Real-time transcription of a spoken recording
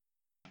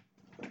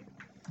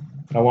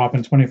A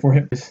whopping 24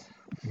 hit points.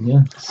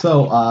 Yeah.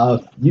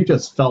 So, you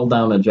just fell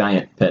down a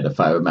giant pit, if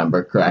I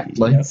remember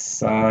correctly. Yes,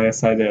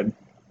 yes, I did.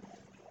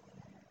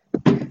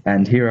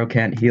 And Hero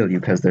can't heal you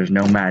because there's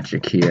no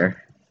magic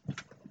here.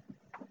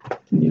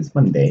 Can use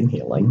mundane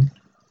healing.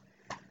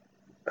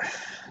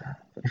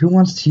 Who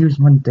wants to use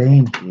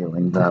mundane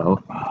healing,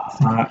 though?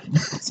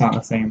 It's not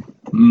the same.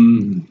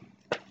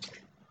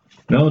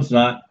 No, it's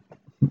not.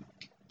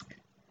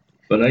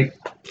 But I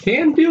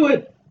can do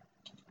it.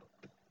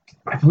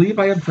 I believe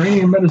I have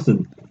training in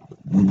medicine.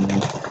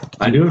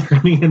 I do have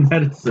training in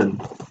medicine.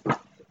 If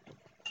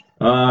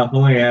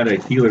only I had a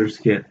healer's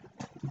kit.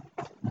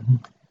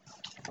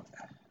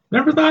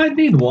 Never thought I'd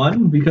need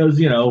one because,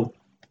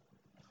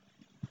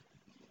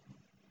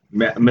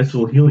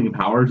 mystical healing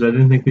powers, I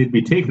didn't think they'd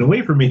be taken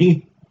away from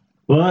me.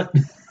 But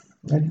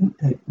I didn't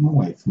take them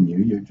away from you.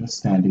 You're just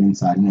standing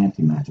inside an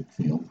anti-magic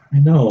field. I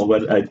know,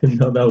 but I didn't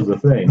know that was a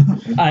thing.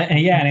 And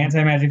yeah, an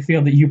anti-magic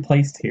field that you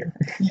placed here.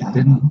 Yeah.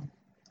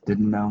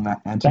 Didn't know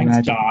Thanks,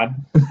 anti-magic. God.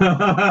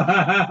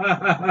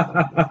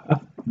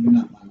 You're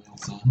not my real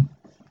son.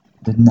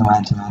 Didn't know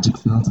anti-magic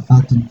fields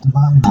affected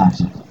divine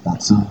magic.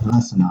 That's a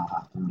lesson I'll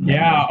have to remember.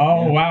 Yeah,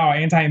 wow.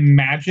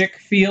 Anti-magic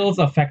fields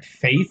affect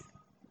faith?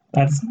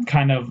 That's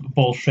kind of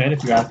bullshit,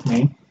 if you ask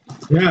me.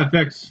 Yeah,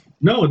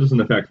 No, it doesn't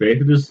affect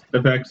faith. It just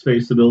affects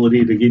faith's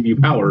ability to give you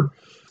power.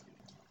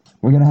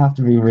 We're gonna have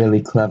to be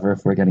really clever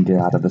if we're gonna get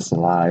out of this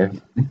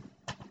alive.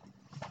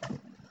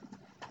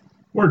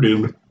 We're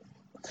doomed.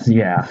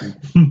 Yeah.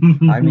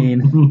 I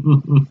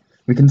mean,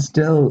 we can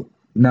still...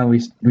 No,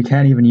 we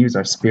can't even use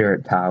our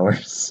spirit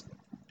powers.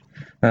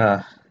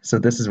 So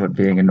this is what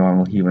being a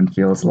normal human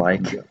feels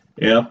like.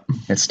 Yep.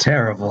 It's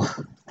terrible.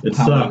 It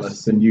Powerless,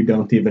 sucks. and you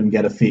don't even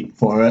get a feat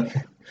for it.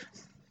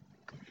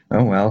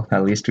 Oh well,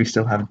 at least we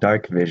still have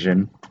dark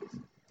vision.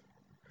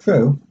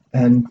 True.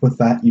 And with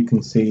that, you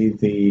can see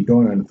the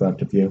door in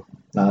front of you.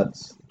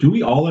 Do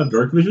we all have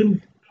dark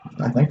vision?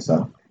 I think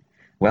so.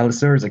 Well,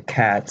 Usoru's a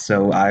cat,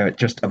 so I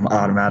just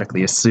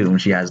automatically assume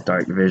she has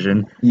dark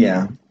vision.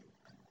 Yeah.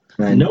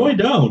 And No, I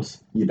don't.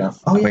 you don't.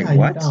 Oh, Wait, yeah,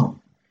 what? you don't.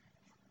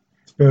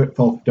 Spirit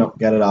folk don't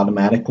get it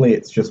automatically.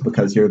 It's just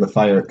because you're the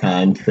fire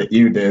kind that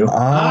you do.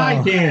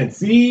 I can't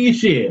see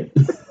shit.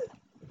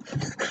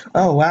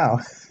 Oh, wow.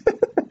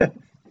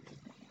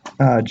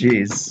 Oh,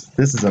 jeez.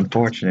 This is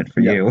unfortunate for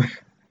Yep. you.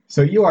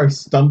 So you are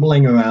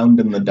stumbling around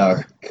in the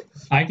dark.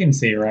 I can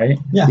see, right?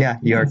 Yeah,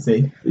 you you're... can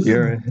see. This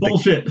You're is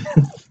bullshit.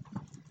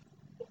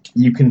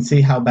 You can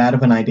see how bad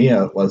of an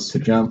idea it was to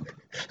jump.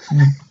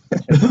 Huh.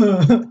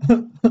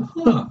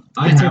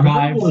 I have a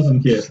survived.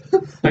 herbalism kit.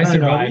 I know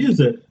how to survived. use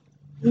it.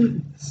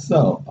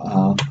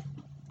 So,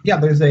 yeah,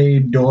 there's a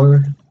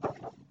door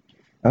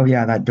Oh,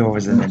 yeah, that door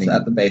was in any...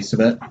 at the base of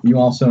it. You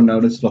also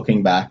notice,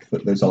 looking back,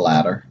 that there's a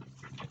ladder.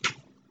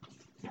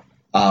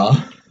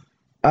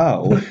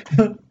 Oh.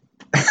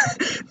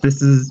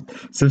 This is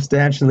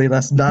substantially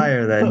less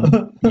dire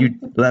than you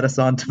led us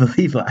on to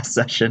believe last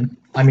session.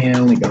 I mean, it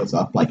only goes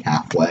up like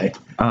halfway.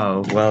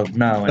 Oh, well,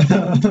 no.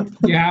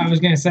 Yeah, I was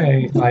going to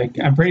say,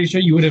 I'm pretty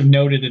sure you would have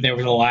noted that there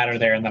was a ladder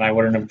there and that I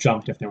wouldn't have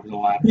jumped if there was a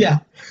ladder. Yeah.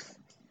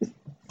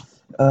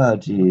 Oh,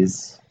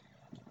 jeez.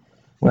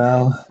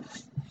 Well...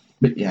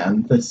 But yeah,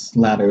 and this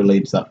ladder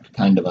leads up to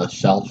kind of a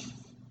shelf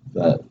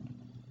that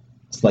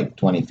it's like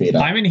 20 feet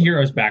up. I'm in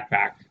Hero's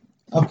backpack.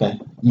 Okay.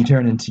 You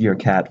turn into your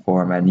cat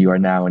form, and you are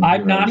now in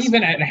I'm not Heroes.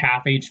 even at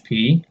half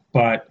HP,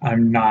 but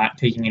I'm not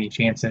taking any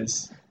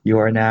chances. You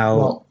are now...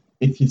 Well,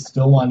 if you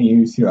still want to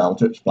use your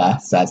Eldritch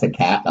Blast as a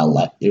cat, I'll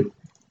let you.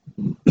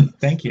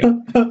 Thank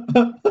you.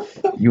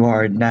 You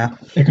are now...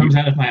 It comes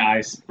out of my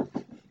eyes.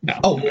 No.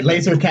 Oh,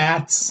 laser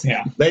cats!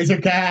 Yeah. Laser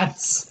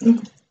cats!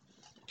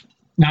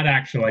 Not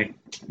actually.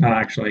 Not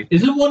actually.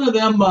 Isn't one of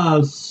them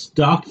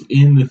stuck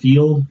in the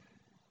field?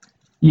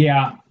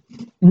 Yeah.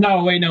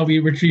 No, wait, no, we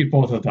retrieved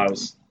both of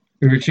those.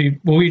 We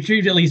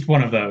retrieved at least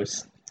one of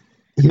those.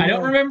 I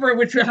don't remember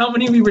how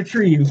many we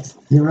retrieved.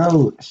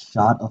 Hero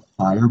shot a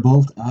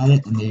firebolt at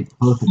it, and they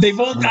both... They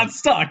both got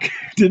stuck,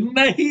 didn't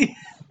they?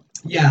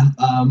 Yeah,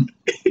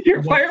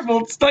 Your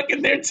firebolt stuck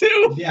in there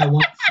too. yeah,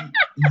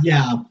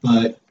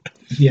 but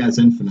he has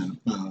infinite of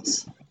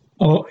those.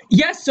 Oh,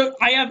 yes, so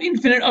I have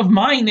infinite of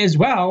mine as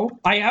well.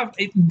 I have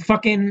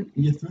fucking...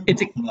 You threw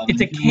It's a- both of them.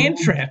 it's a If you rolled-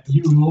 cantrip.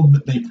 You rolled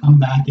that they come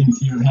back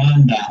into your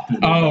hand after.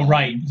 Oh,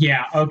 right,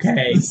 yeah,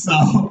 okay.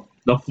 So,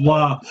 The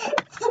fluff.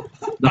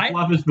 The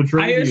fluff has I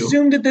betrayed you.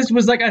 assumed that this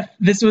was like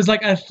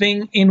a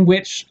thing in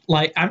which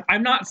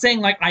I'm not saying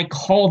like I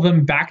call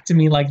them back to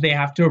me like they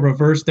have to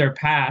reverse their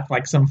path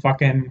like some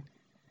fucking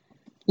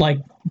like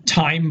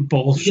time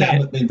bullshit. yeah,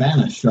 but they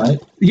vanish, right?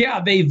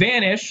 Yeah, they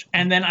vanish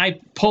and then I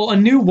pull a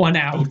new one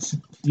out.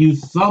 You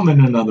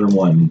summon another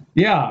one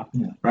Yeah.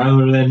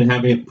 rather than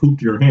having it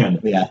pooped your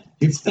hand. Yeah,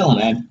 he's still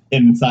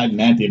inside an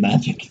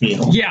anti-magic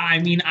field. Yeah, I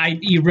mean,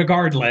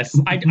 regardless,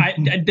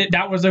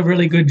 that was a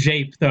really good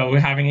jape though,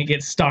 having it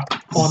get stuck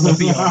on the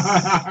field.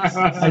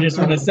 I just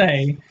want to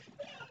say,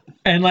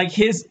 and like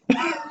his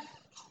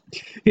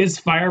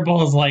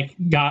fireball's like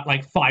got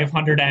like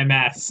 500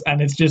 MS, and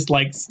it's just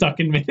like stuck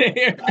in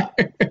midair.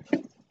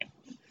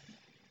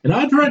 And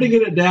I tried to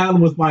get it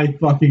down with my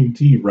fucking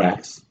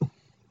T-Rex.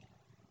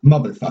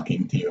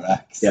 Motherfucking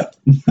T-Rex. Yep.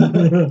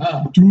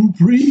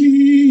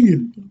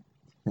 Dupree!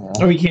 Yeah.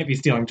 Oh, you can't be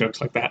stealing jokes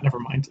like that. Never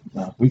mind.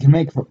 We can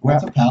make.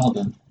 What's a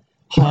paladin?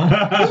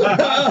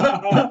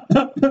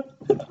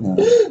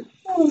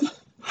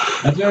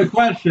 That's a good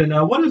question.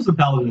 What is the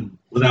paladin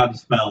without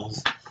his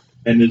spells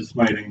and his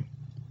smiting?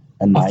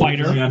 A knight.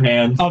 fighter. On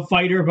hands. A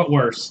fighter, but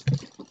worse.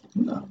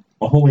 No.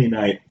 A holy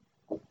knight.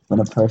 When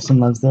a person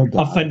loves their A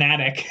god.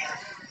 fanatic.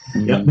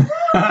 Yep.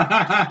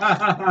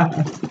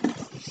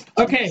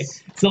 Okay,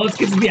 so let's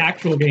get to the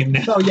actual game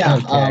now. So yeah,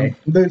 Okay.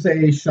 there's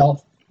a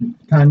shelf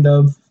kind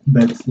of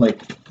that's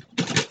like,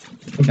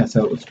 I guess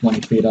it was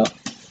 20 feet up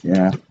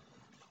Yeah.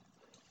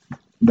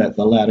 that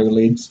the ladder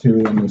leads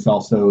to, and there's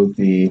also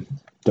the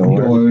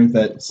Door. door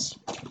that's,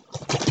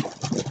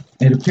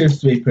 it appears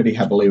to be pretty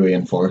heavily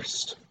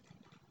reinforced.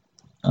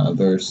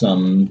 There's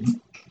some,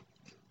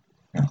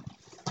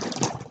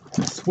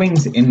 it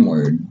swings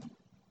inward.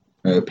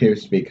 It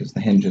appears to be because the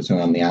hinges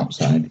are on the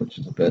outside, which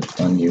is a bit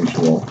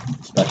unusual,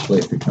 especially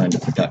if you're trying to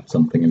protect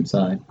something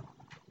inside.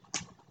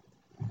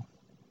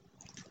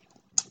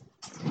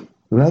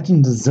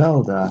 Legend of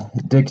Zelda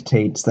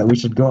dictates that we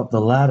should go up the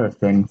ladder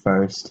thing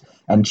first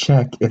and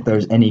check if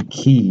there's any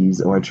keys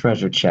or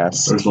treasure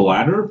chests. There's a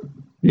ladder?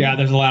 Yeah,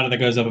 there's a ladder that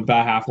goes up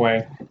about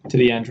halfway to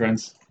the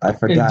entrance. I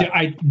forgot.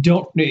 I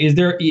don't. Is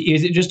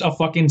it just a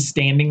fucking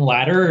standing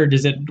ladder, or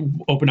does it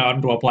open out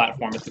into a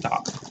platform at the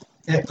top?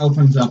 It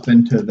opens up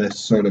into this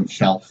sort of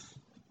shelf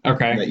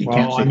Okay. that you Well,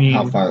 can't see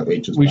how far it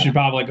reaches we back. should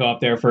probably go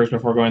up there first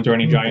before going through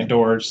any giant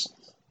doors.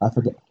 I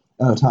forgot.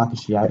 Oh,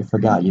 Takashi, I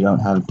forgot you don't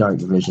have dark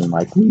vision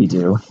like we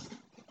do.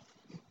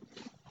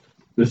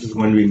 This is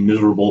going to be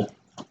miserable.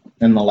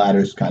 And the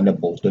ladder's kind of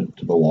bolted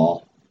to the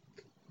wall.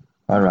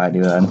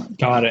 Alrighty then.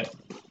 Got it.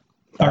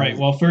 All right.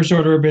 Well, first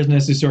order of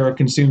business is Usoru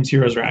consumes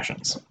heroes'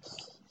 rations.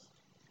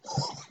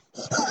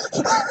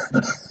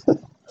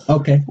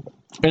 Okay.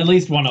 At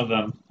least one of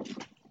them,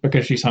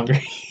 because she's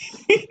hungry.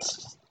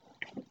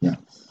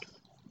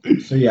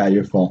 So yeah,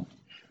 you're full.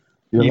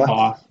 You're,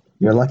 Yeehaw.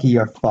 you're lucky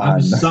you're I'm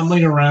fun.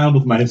 stumbling around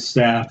with my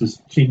staff,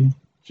 just ching,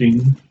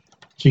 ching,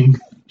 ching,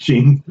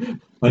 ching,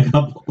 like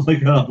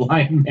a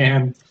blind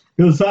man,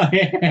 because I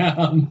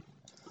am.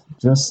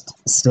 Just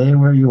stay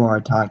where you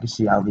are,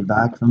 Takashi. I'll be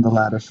back from the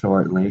ladder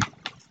shortly.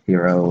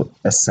 Hero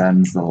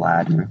ascends the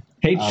ladder.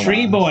 Hey, Oh,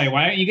 tree wow. boy,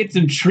 why don't you get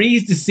some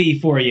trees to see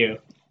for you?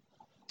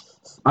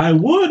 I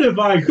would if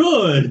I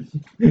could.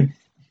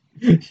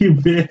 You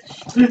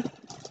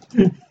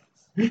bitch.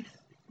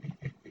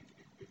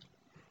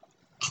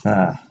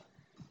 Ah.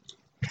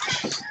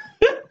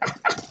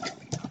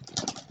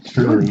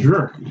 You're a Truly,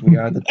 jerk. we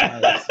are the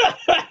tightest.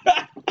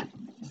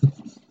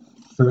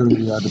 Truly,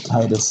 we are the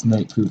tightest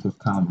knit group of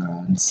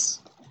comrades.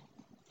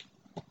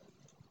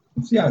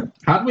 So yeah,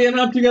 How'd we end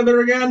up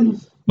together again?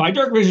 My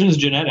dark vision is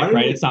genetic, Why do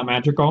right? we- It's not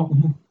magical.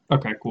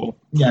 Okay, cool.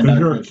 yeah, Because dark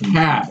you're a vision's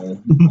cat.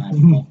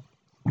 magical.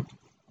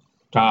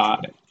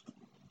 Got it.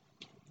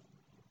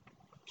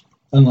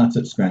 Unless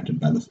it's granted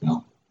by the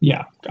spell.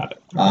 Yeah, got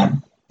it.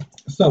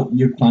 So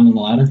you're climbing the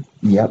ladder?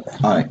 Yep.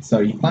 Alright, so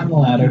you climb the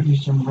ladder,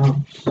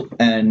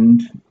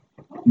 and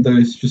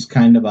there's just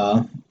kind of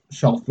a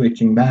shelf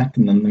reaching back,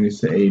 and then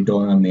there's a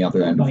door on the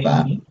other end of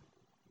that.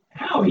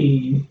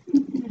 Howie.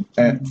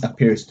 It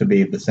appears to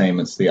be the same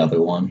as the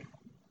other one.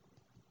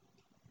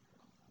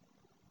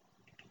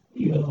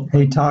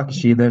 Hey,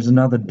 Takashi, there's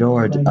another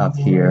door up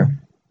here.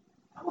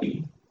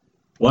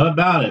 What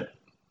about it?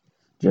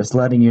 Just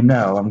letting you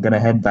know, I'm gonna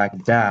head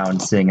back down,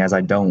 seeing as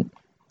I don't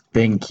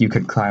think you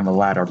could climb a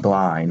ladder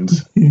blind.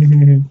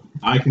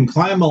 I can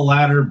climb a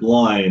ladder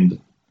blind.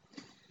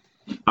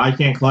 I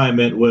can't climb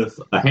it with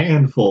a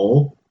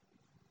handful.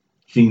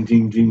 Ching,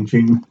 ching, ching,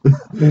 ching.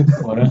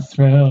 What a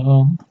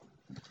thrill.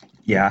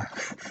 Yeah,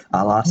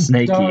 a la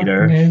Snake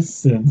Eater.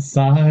 Darkness and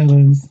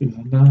silence through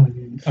the night.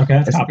 Okay,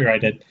 that's It's-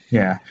 copyrighted.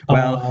 Yeah,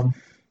 well,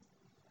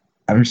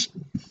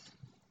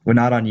 we're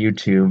not on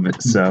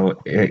YouTube, so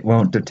it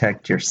won't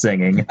detect your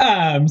singing.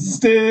 I'm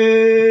still.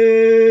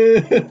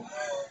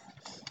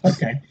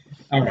 Okay.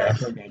 All right.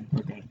 We're good.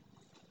 We're good.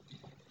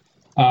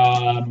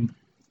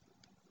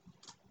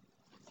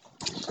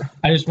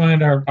 I just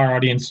wanted our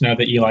audience to know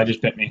that Eli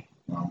just bit me,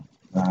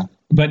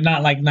 but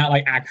not like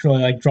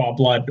actually like draw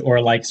blood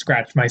or like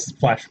scratch my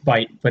flesh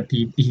bite, but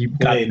he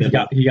got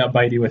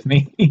bitey with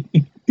me.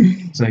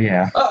 So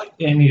yeah, Oh,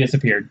 and he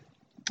disappeared.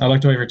 I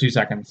looked away for 2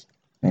 seconds.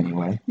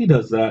 anyway, He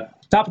does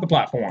that. Top of the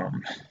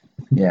platform.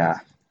 yeah.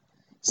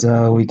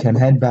 So we can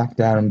head back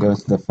down and go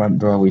through the front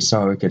door. We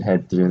saw we could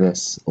head through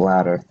this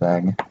ladder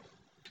thing.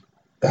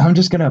 I'm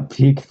just gonna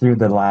peek through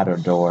the ladder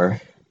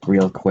door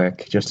real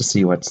quick, just to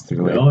see what's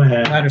through it. Go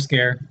ahead. Ladder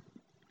scare.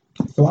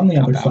 So on the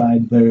other About.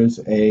 side, there's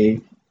a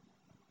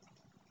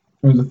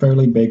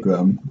fairly big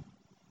room.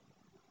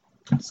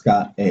 It's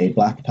got a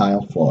black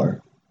tile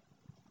floor,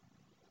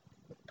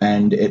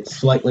 and it's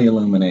slightly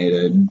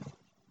illuminated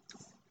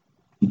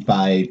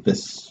by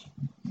this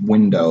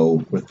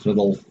window with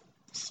little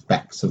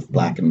specks of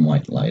black and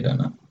white light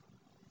in it.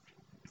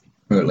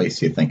 Or at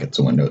least you think it's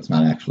a window. It's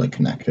not actually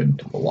connected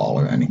to the wall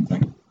or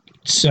anything.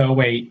 So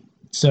wait,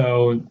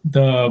 so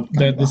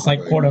this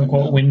like quote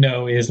unquote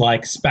window is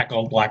like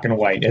speckled black and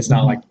white. It's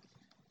not like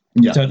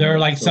Yeah. so there are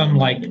like So some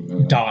like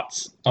lighting,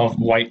 dots of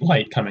white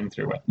light coming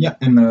through it. Yeah,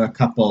 and there are a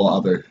couple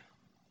other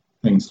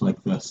things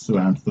like this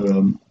around the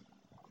room.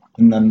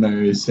 And then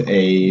there's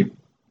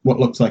what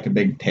looks like a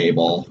big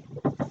table.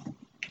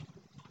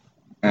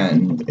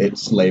 And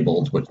it's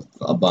labeled with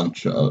a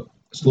bunch of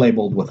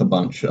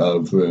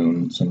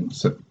runes, and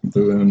so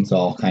the runes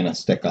all kind of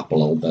stick up a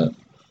little bit.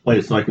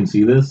 Wait, so I can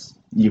see this?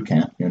 You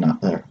can't. You're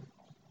not there.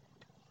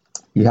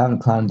 You haven't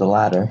climbed the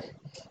ladder,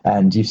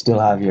 and you still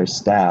have your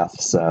staff,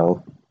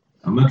 so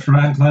I'm gonna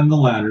try and climb the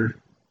ladder.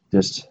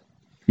 just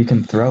you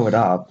can throw it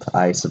up,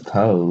 I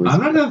suppose. I'm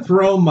not gonna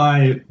throw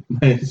my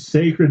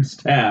sacred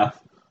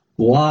staff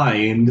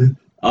blind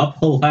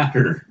up a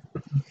ladder.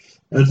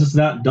 That's just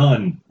not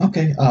done.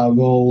 Okay,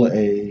 roll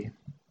a...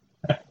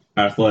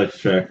 Athletics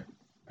check,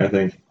 I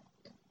think.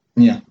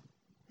 Yeah.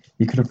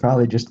 You could have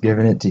probably just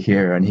given it to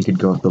Hero, and he could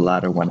go up the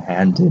ladder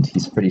one-handed.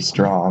 He's pretty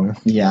strong.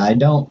 Yeah,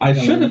 I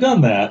should have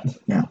done that.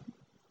 Yeah.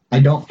 I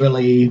don't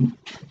really...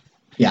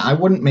 Yeah, I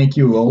wouldn't make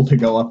you roll to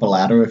go up a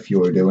ladder if you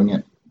were doing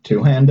it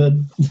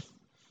two-handed.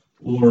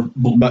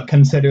 But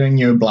considering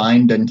you're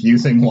blind and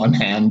using one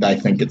hand, I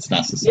think it's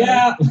necessary.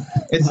 Yeah.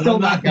 It's still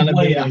not going to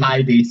be a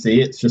high DC.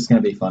 It's just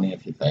going to be funny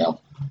if you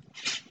fail.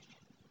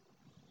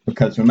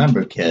 Because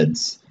remember,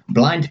 kids,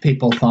 blind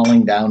people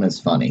falling down is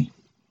funny.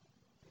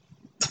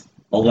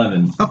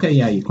 11. Okay,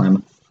 yeah, you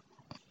climb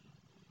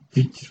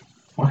it.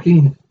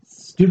 Fucking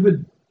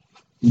stupid,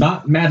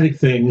 not magic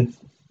thing.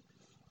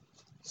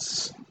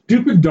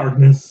 Stupid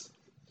darkness.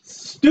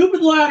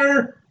 Stupid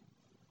ladder.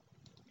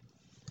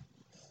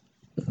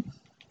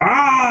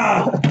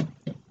 Ah!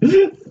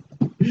 You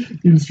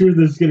can hear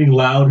this getting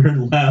louder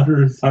and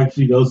louder as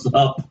she goes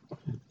up.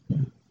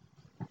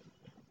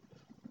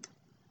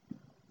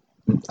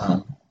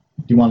 Do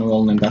you want to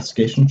roll an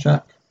investigation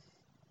check?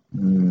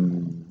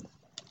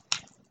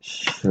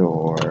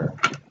 Sure.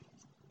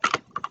 I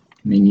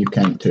mean, you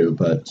can too,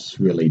 but it's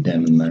really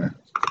dim in there.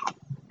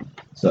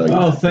 So.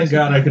 Oh, thank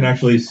God I can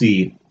actually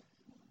see.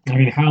 I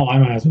mean, hell, I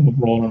might as well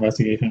roll an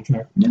investigation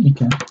check. Yeah, you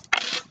can.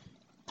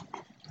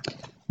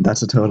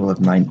 That's a total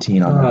of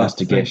 19 on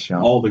investigation.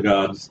 Thank all the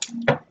gods.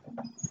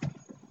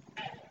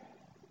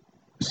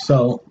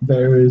 So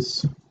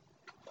there's.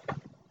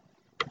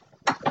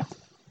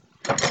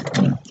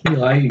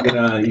 Eli, you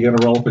gonna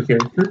roll up a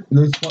character?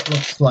 There's what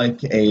looks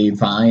like a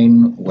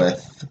vine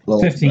with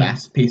little 15.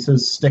 glass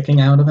pieces sticking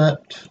out of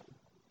it.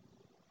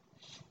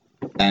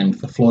 And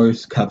the floor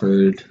is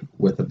covered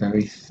with a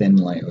very thin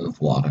layer of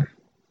water.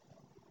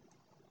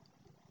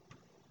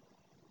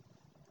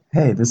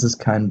 Hey, this is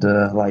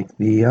kinda like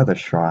the other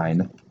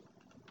shrine.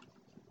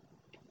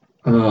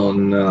 Oh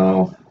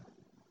no.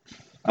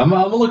 I'm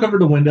gonna look over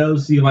the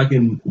windows, see if I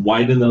can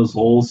widen those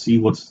holes, see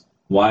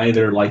why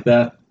they're like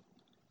that.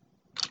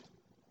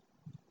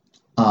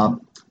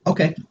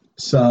 Okay,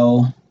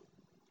 so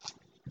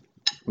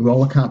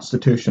roll a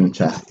Constitution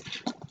check.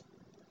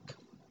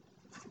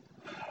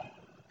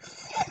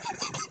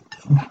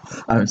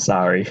 I'm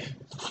sorry.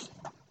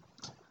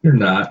 You're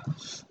not.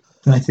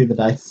 Can I see the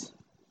dice?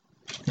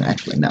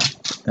 Actually, no.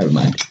 Never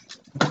mind.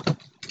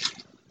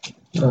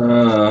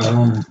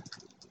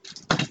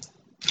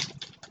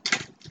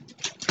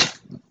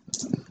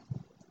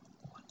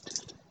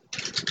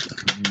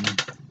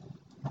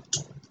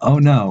 Oh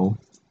no.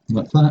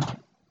 What's that?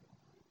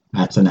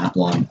 That's a nat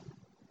 1.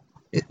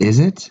 Is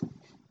it?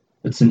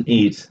 It's an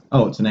 8.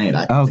 Oh, it's an 8.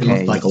 It Okay.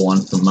 looks like a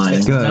 1 from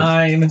mine. Good.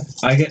 9.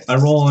 I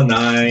roll a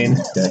 9.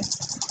 Okay.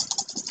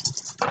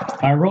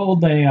 I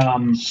rolled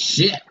a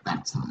Shit,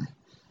 that's high.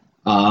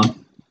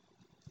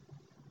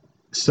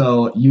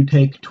 So you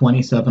take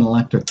 27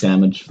 electric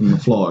damage from the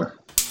floor.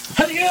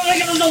 As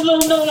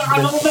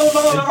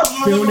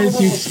soon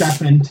as you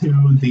step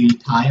into the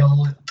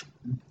tile,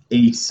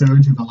 a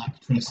surge of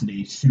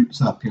electricity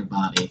shoots up your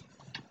body.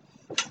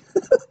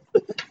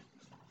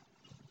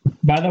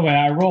 By the way,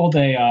 I rolled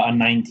a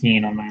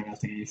 19 on my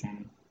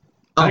investigation.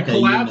 I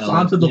collapse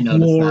onto the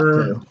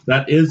floor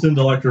that isn't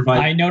electrified.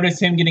 I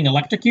noticed him getting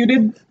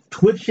electrocuted.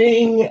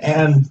 Twitching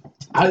and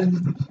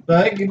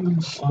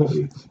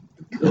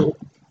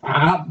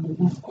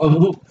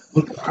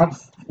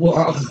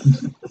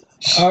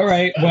All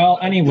right. Well,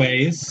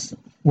 anyways,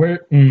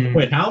 we're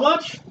Wait, how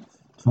much?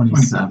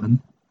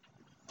 27.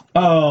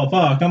 Oh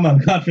fuck! I'm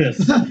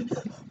unconscious.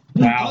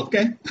 wow,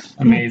 Okay.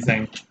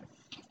 amazing.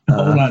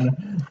 Hold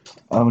on.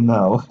 Oh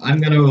no.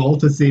 I'm gonna roll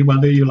to see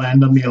whether you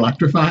land on the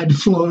electrified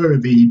floor or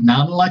the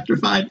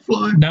non-electrified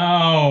floor.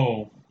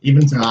 No,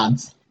 Evens or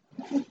odds?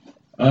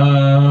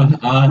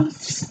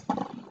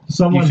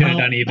 Someone you should have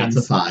help. done evens.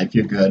 That's a 5.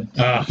 You're good.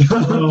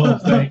 Oh,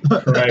 thank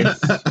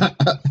Christ.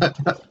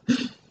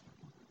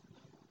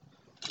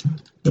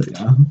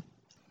 Yeah.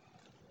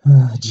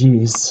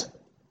 Jeez.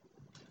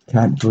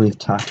 Can't believe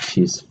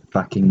Takashi's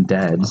fucking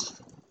dead.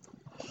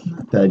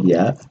 Not dead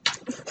yet.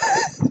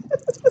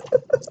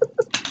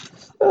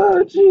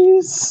 Oh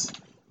jeez.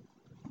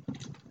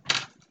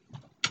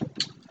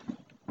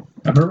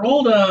 Have I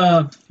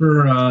rolled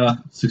for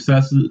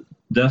successes,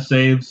 death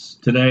saves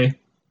today?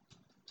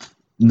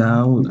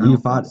 No, I you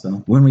don't fought. think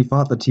so. When we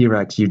fought the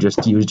T-Rex, you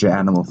just used your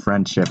animal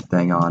friendship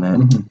thing on it.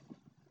 Mhm.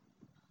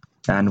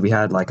 And we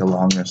had like a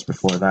long rest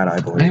before that, I I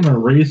believe. am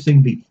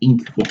erasing the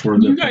ink before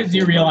the. You guys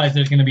do realize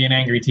there's going to be an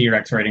angry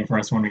T-Rex waiting for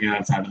us when we get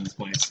outside of this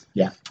place.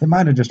 They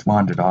might have just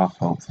wandered off,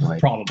 hopefully.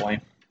 Probably.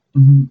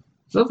 Mhm.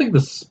 So I think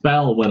the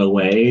spell went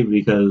away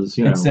because,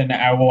 It's an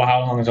hour. Well, how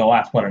long does it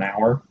last? What, an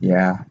hour?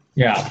 Yeah.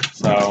 Yeah.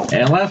 So.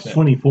 it lasts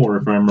 24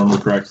 if I remember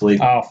correctly.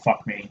 Oh,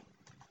 fuck me.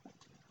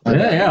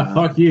 Yeah,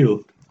 fuck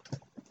you.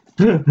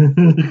 Okay,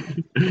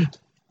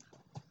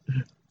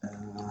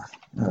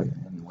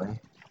 anyway.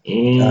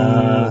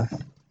 and,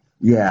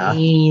 Yeah.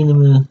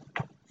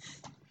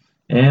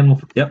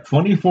 and yep,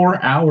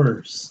 24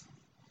 hours.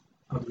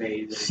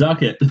 Amazing.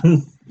 Suck it.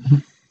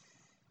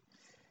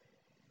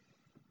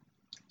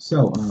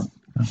 So,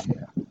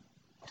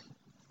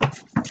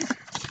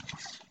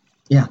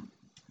 yeah.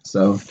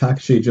 So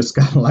Takashi just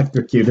got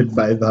electrocuted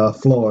by the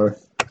floor.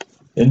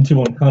 Into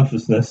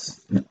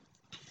unconsciousness.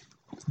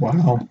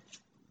 Wow.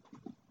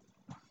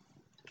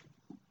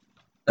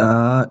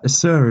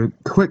 Sir,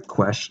 quick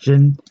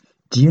question.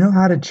 Do you know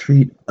how to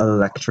treat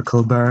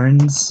electrical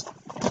burns?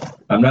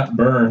 I'm not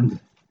burned.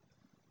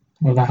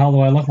 What the hell do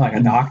I look like?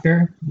 A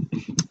doctor?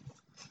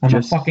 I'm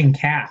Just- a fucking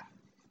cat.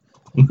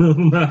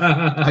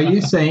 Are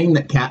you saying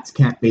that cats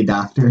can't be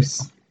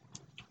doctors?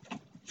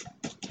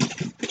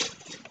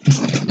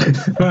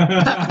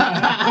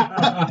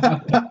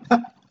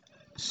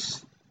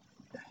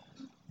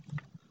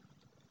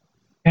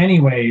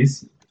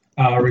 Anyways,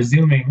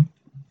 resuming,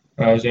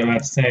 I was about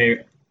to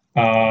say,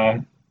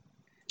 no,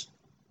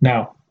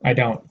 I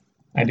don't.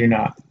 I do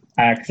not.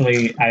 I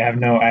have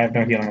no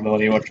healing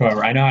ability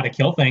whatsoever. I know how to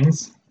kill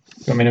things.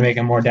 You want me to make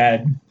them more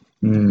dead?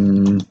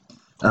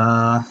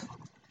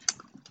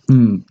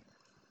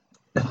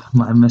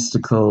 My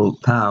mystical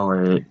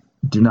power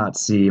do not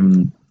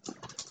seem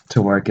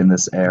to work in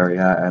this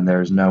area, and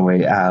there's no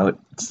way out.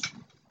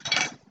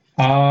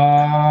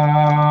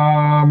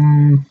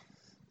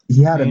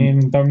 He had I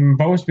mean, the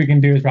most we can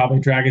do is probably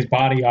drag his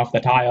body off the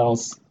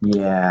tiles.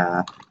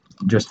 Yeah,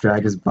 just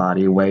drag his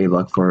body away,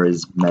 look for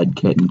his med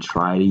kit, and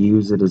try to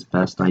use it as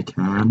best I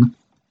can.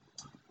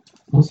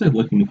 What's I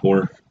looking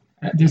for?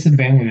 At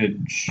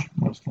disadvantage,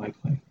 most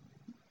likely.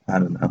 I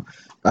don't know.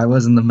 I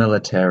was in the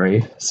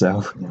military,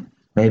 so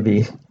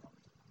maybe.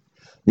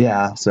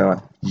 Yeah,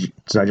 so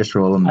I just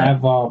roll a I med.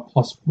 have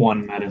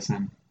 +1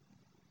 medicine.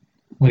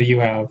 What do you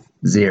have?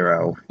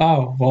 0.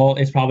 Oh, well,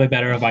 it's probably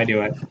better if I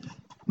do it.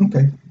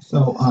 Okay,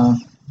 so,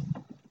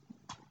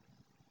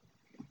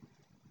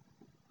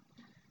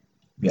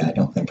 yeah, I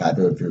don't think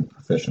either of you are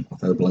proficient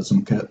with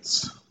herbalism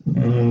kits. I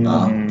don't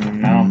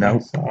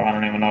Nope. think so. I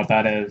don't even know what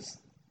that is.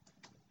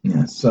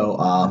 Yeah,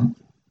 so,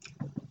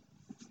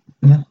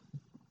 yeah.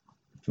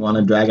 If you want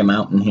to drag him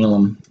out and heal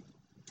him,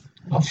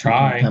 I'll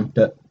try. attempt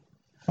it.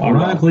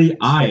 Ironically,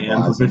 I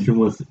am Stabilize him. proficient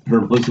with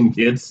herbalism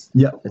kits.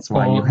 That's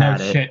why Oh, you had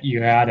no it. shit,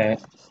 you had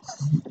it.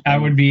 I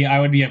would be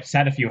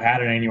upset if you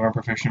had it and you weren't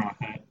proficient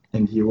with it.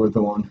 And you were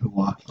the one who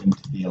walked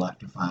into the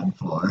electrified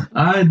floor.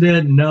 I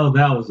didn't know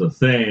that was a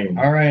thing.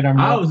 All right,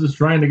 I was just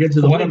trying to get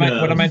to the What am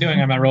windows. I doing?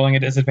 Am I rolling a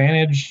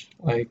disadvantage,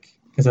 like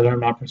because I'm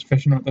not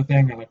proficient with the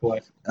thing, or like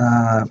what?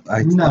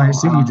 I No,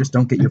 assume you just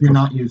don't get your. If you're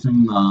not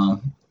using,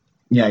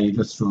 yeah, you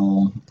just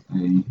roll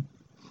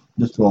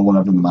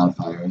whatever the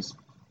modifier is.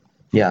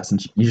 Yeah,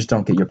 since you just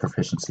don't get your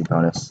proficiency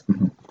bonus.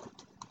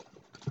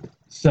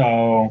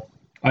 So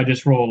I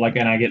just roll like,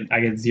 and I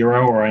get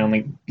 0, or I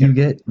only get, You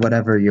get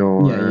whatever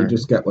your. Yeah, you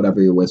just get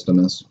whatever your wisdom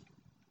is.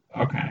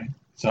 okay.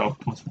 So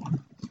 +1.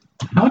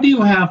 How do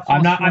you have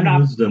I'm not-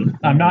 wisdom?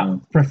 I'm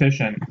not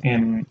proficient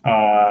in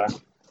Yeah,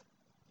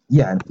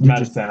 you just.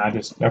 medicine. I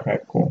just okay,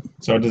 cool.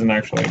 So it doesn't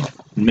actually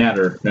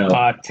Matter.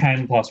 No.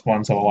 10 +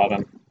 1, so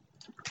 11.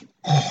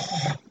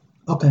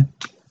 Okay.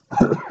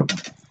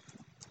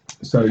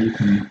 So you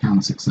can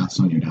count success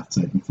on your death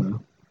saving throw.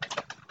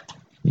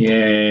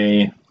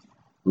 Yay.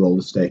 Roll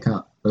to stay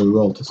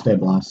roll to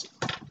stabilize.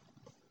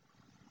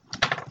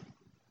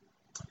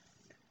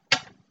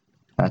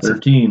 That's it.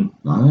 13.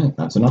 Alright,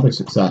 that's another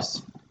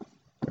success.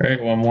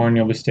 Great, one more and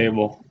you'll be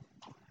stable.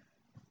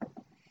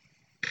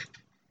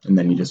 And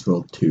then you just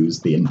roll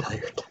 2s the entire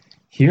time.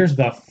 Here's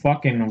the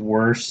fucking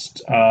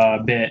worst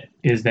bit,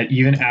 is that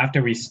even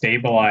after we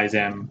stabilize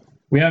him,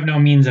 we have no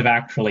means of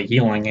actually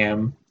healing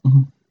him.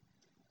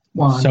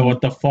 Well, So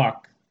what the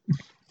fuck?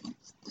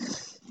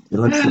 It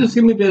looks. Just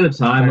give me a bit of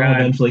time. I'll Okay.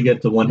 eventually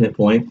get to 1 hit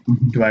point.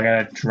 Do I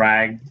gotta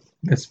drag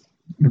this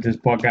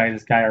poor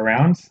guy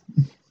around?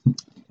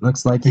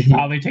 Looks like We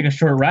probably take a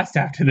short rest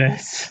after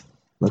this.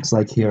 looks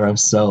like hero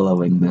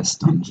soloing this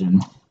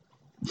dungeon.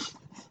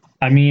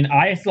 I mean,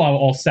 I still have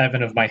all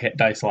 7 of my hit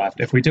dice left.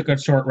 If we took a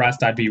short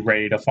rest, I'd be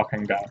ready to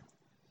fucking go.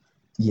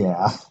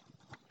 Yeah.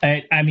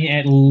 I mean,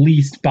 at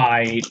least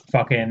by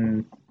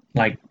fucking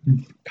like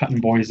cutting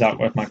boys up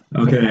with my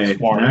Okay,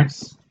 swarm.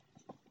 next.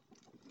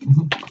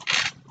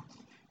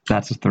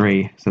 That's a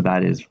 3, so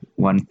that is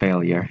 1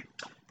 failure.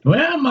 Do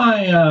I add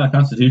my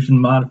Constitution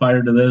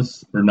modifier to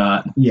this or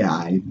not? Yeah,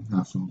 I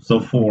have some. So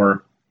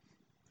 4.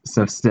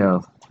 So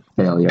still,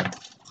 failure.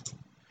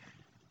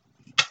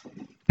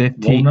 Roll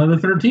 15. another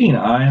 13.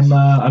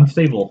 I'm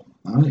stable.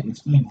 Alright, you're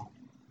stable.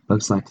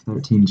 Looks like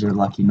 13's your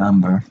lucky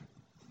number.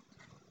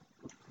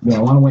 Yeah,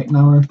 I want to wait an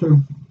hour or two.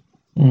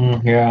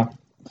 Yeah.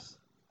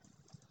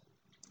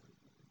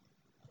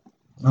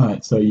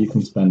 Alright, so you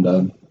can spend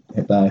a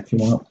hit die if you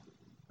want.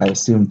 I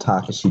assume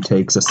Takashi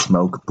takes a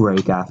smoke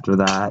break after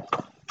that.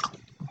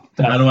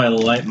 How do I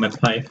light my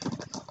pipe?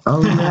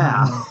 Oh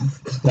yeah,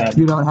 That,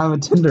 you don't have a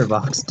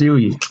tinderbox, do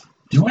you?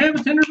 Do I have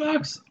a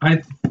tinderbox?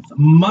 I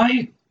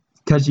might.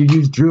 Because you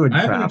use I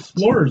have an Druidcraft.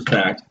 Explorer's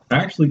Pack.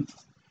 Actually.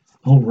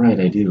 Oh, right,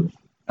 I do.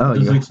 Oh,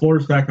 Does the you,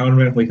 Explorer's Pack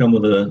automatically come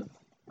with a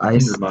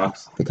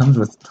tinderbox? it comes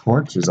with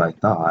torches, I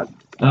thought.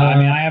 I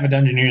mean, I have a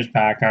Dungeoneer's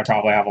pack. I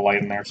probably have a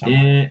light in there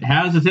somewhere. It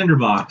has a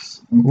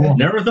tinderbox. Cool.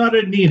 Never thought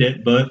I'd need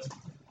it, but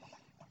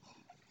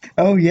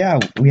Oh yeah,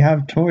 we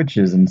have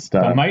torches and The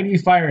stuff. mighty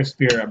fire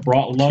spirit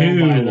brought low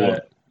 2. by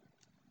the.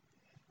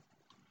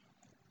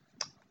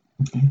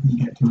 Okay,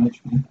 you get 2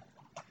 HP.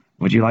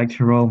 Would you like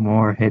to roll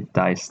more hit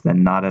dice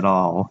than not at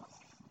all?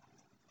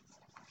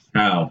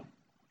 How?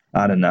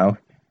 I don't know.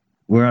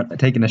 We're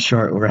taking a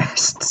short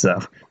rest, so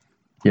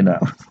you know.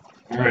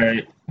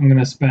 Alright, I'm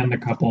gonna spend a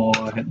couple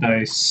hit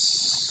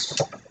dice.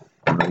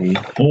 3.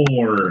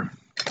 4.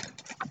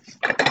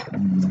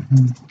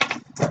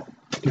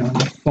 Down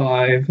to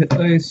 5 hit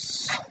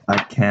dice. I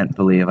can't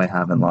believe I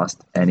haven't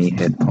lost any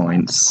hit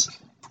points.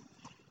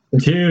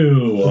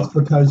 2. It's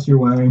because you're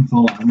wearing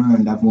full armor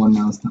and everyone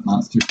knows that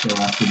monsters go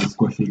after the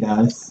squishy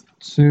guys.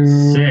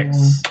 2.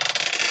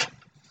 6.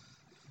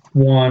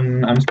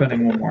 1. I'm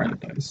spending 1 more hit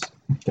dice.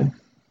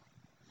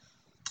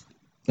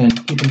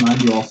 And keep in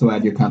mind you also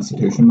add your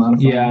constitution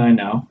modifier. Yeah, I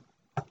know.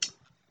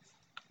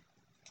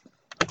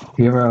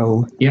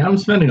 Hero, Yeah, I'm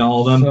spending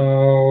all of them.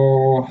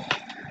 So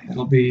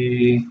it'll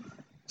be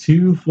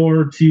 2,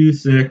 4, 2,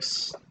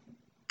 6,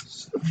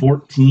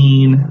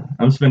 14.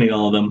 I'm spending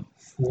all of them.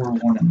 4,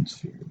 1, and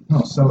 2.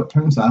 Oh, so it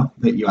turns out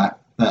that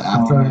that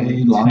after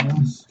a long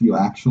rest, you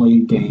actually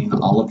gain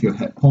all of your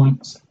hit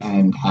points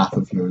and half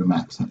of your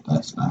max hit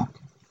dice back.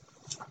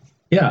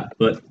 Yeah,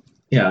 but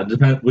yeah,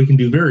 we can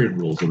do varied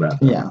rules with that.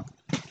 Yeah.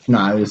 No,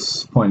 I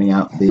was pointing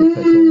out the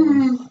official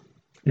one.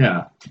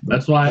 Yeah,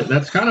 that's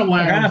kind of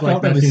why I kind was of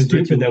felt that was seems a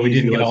bit stupid too that we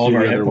easy, didn't get let's all of do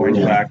our the hit other points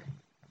rules. back.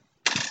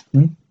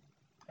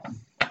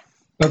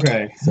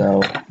 Okay.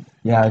 so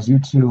yeah, as you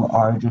two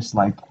are just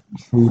like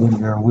treating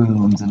your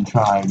wounds and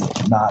trying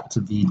not to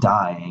be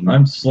dying,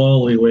 I'm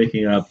slowly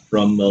waking up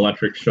from the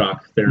electric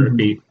shock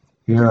therapy.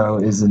 Hero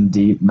is in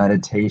deep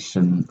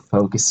meditation,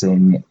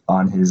 focusing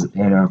on his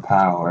inner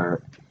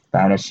power,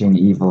 banishing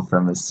evil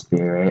from his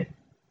spirit.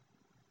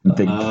 And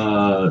think,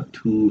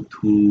 2,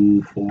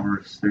 2,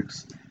 4,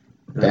 6.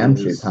 Damn,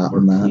 she's hot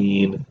on that.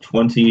 14,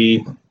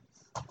 20.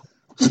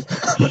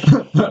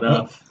 Shut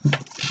up.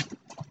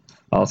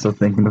 also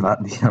thinking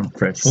about the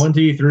Empress.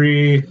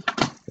 23,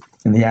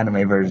 In the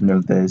anime version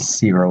of this,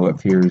 Hero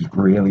appears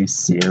really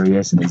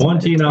serious in his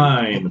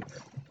 29.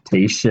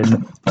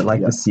 meditation, but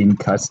like the scene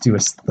cuts to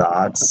his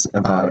thoughts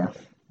about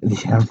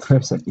the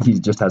Empress, and he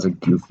just has a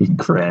goofy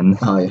grin.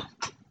 Oh, yeah.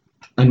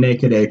 A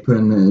naked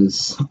apron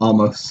is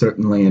almost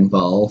certainly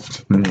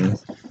involved.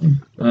 Forgotten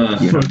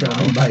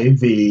by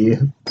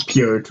the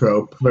pure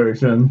trope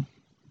version.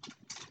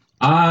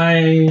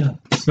 I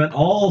spent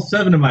all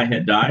 7 of my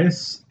hit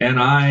dice, and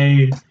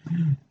I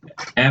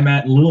am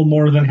at a little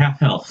more than half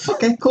health.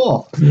 Okay,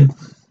 cool.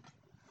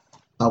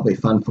 That'll be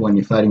fun for when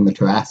you're fighting the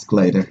Trask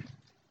later.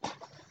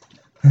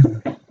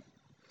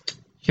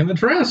 Can the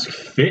Trask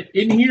fit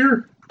in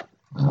here?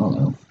 I don't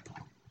know.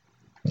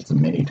 It's a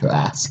mini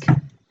Trask.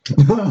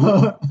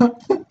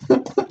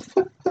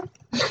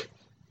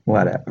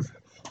 Whatever.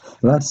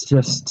 Let's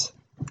It's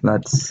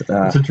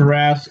a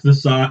Trask the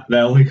size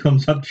that only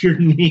comes up to your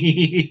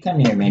knee. Come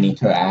here, mini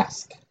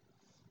Trask.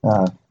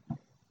 for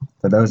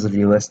those of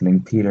you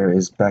listening, Peter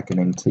is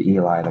beckoning to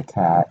Eli the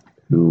cat,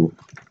 who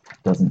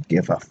doesn't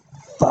give a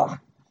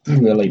fuck. He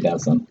really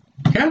doesn't.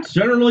 Cats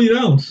generally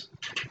don't.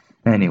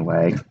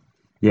 Anyway,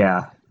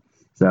 yeah.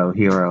 So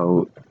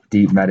Hero,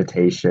 deep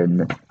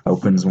meditation,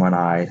 opens one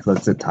eye,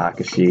 looks at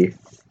Takashi,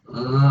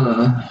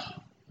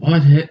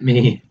 What hit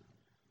me?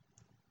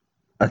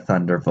 a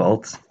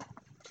thunderbolt,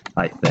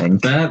 I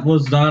think. That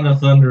was not a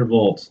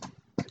thunderbolt.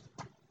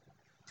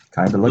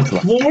 Kind of The looks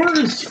like. floor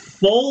is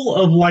full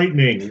of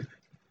lightning.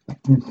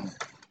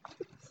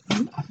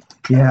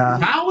 Yeah.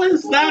 How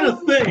is that a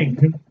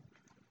thing?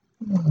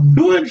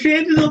 Who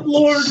enchanted the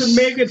floor to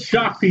make it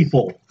shock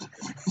people?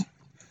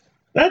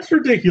 That's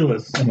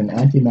ridiculous. And an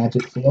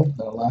anti-magic field,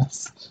 no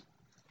less.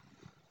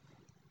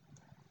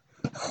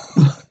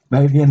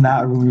 Maybe in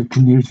that room you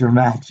can use your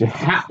magic.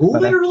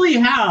 Literally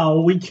how?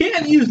 We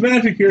can't use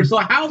magic here, so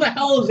how the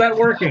hell is that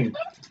working?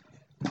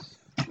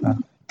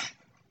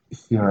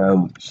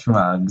 Hero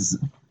shrugs.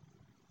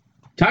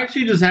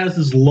 Takashi just has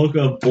this look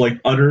of like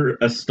utter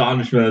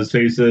astonishment on his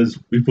face as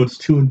he puts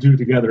 2 and 2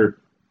 together.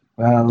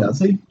 Well, Does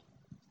he?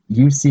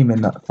 you seem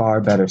in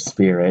far better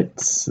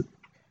spirits.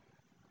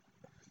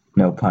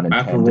 No pun I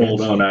have to intended. roll,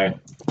 don't I?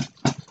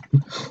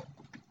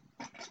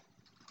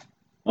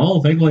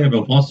 Oh, thankfully I have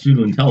a +2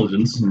 to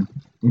intelligence.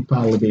 It'd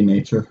probably be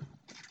nature.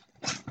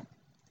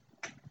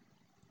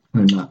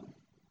 Or not.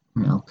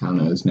 I'll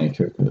count it as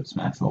nature because it's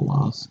natural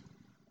laws.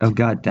 Oh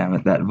god damn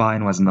it! That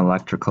vine was an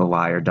electrical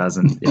wire,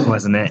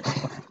 wasn't it?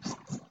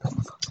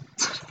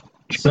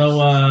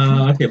 So,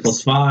 okay,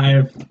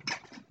 +5.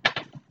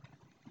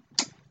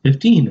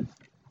 15.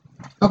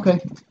 Okay.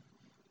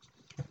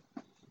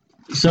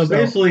 So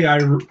basically,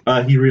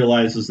 he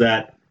realizes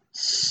that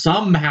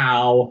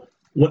somehow,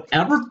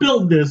 whatever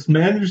built this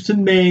managed to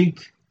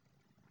make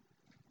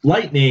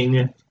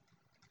lightning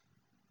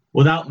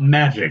without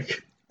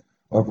magic.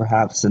 Or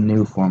perhaps a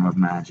new form of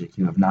magic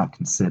you have not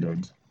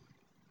considered.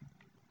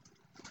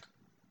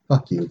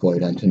 Fuck you,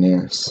 void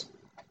engineers.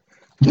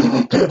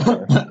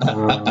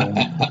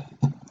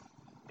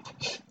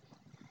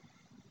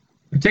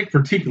 I take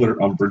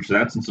particular umbrage to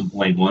that since I'm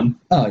playing one.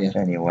 Oh, yeah.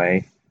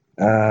 Anyway,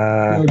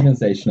 The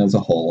organization as a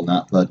whole,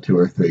 not the 2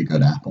 or 3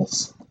 good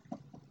apples.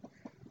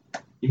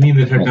 You mean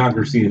the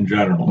technocracy in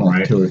general, Well,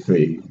 right? 2 or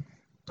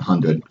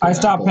 300. I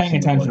stopped paying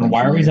attention.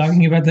 Why are we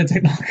talking about the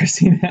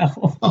technocracy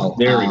now? Oh,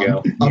 There we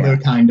go. Other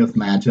kind of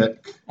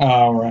magic.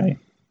 Oh, right.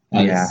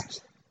 Yeah.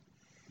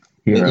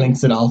 It hero.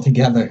 links it all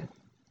together.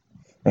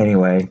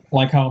 Anyway,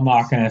 Like how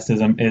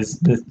Machinicism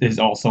is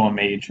also a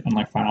mage,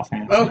 unlike Final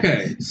Fantasy.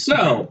 Okay,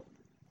 so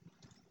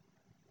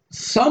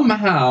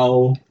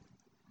somehow,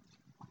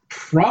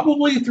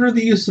 probably through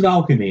the use of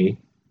alchemy,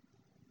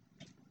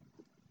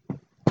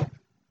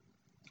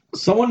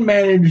 someone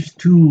managed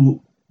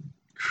to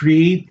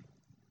create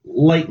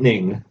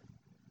lightning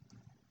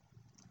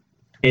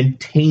and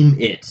tame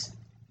it.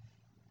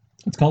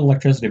 It's called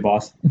electricity,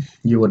 boss.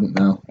 You wouldn't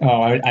know.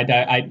 Oh,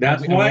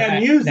 That's why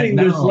I'm using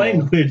this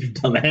language,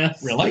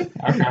 dumbass. Really?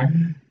 Okay.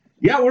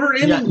 Yeah, we're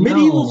in Yeah,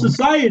 medieval no.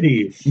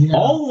 society. Yeah.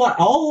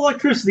 All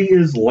electricity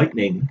is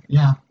lightning.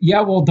 Yeah.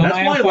 Yeah, well, don't That's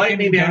I why have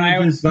lightning fucking, don't I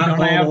damage have, is not don't I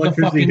called have the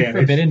electricity fucking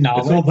damage. forbidden It's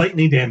knowledge? called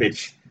lightning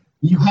damage.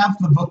 You have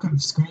the Book of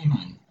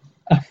Screaming.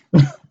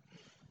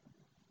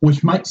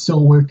 Which might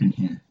still work in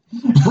here.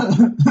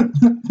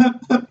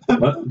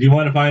 What? Do you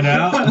want to find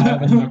out?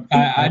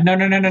 No.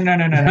 No,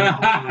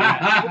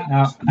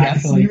 Yes,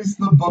 actually, use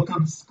the Book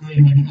of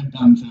Screaming in a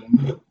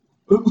dungeon.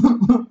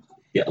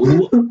 Yeah,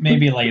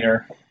 maybe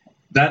later.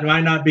 that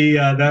might not be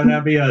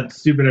a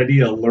stupid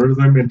idea. Lure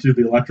them into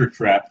the electric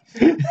trap.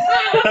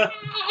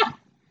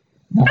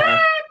 No.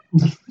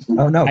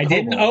 oh no! I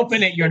didn't kobolds.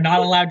 open it. You're not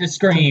allowed to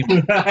scream.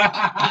 God.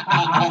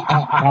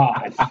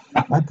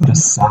 I put a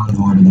sound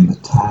warning in the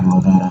title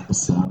of that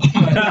episode.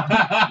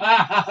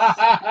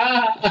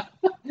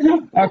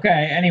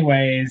 Okay.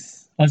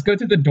 Anyways, let's go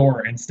to the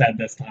door instead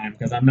this time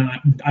because I'm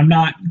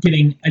not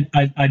getting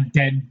a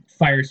dead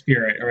fire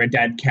spirit or a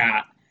dead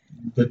cat,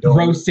 The door.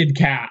 roasted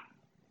cat.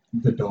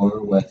 The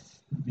door with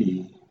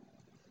the.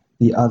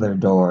 The other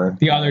door.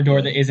 The other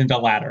door that isn't a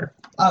ladder.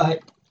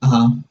 Alright.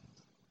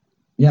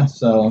 Yeah,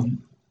 so.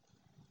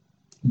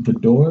 The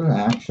door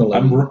actually.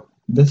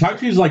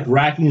 Takshi's like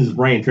racking his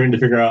brain trying to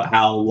figure out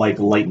how like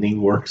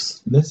lightning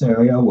works. This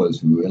area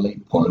was really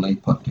poorly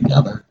put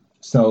together.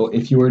 So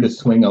if you were to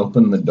swing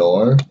open the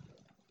door,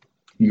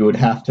 you would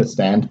have to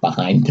stand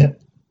behind it.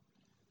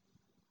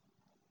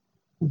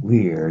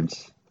 Weird.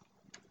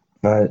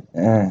 But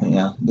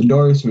Yeah, the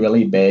door is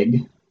really big.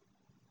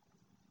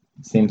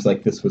 It seems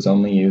like this was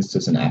only used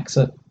as an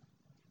exit.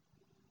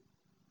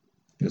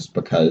 Just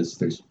because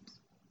there's...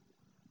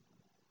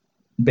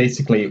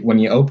 Basically, when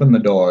you open the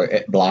door,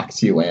 it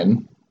blocks you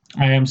in.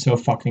 I am so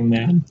fucking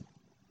mad.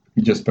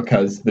 Just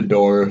because the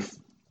door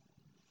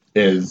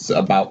is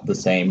about the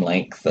same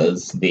length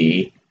as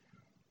the...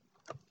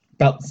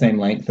 About the same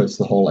length as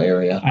the whole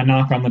area. I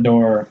knock on the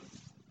door.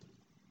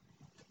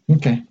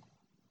 Okay.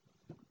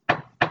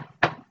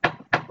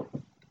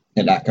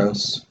 It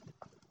echoes.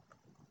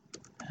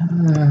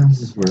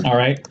 This is weird. All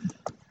right.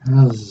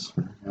 How?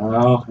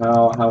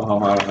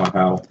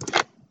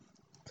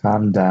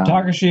 calm down.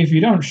 Takashi, if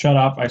you don't shut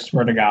up, I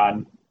swear to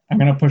God, I'm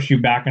gonna push you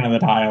back into the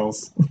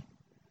tiles.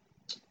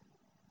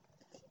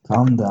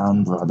 Calm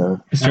down,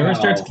 brother. Sarah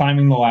starts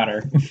climbing the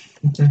ladder.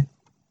 Okay.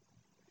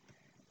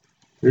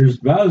 There's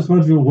about as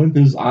much of a wimp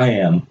as I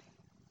am.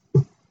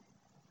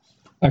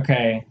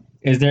 Okay.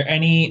 Is there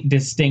any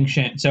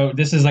distinction? So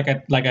this is like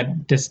what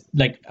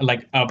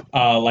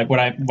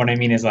I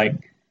mean is like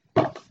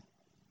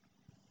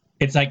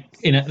it's like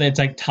it's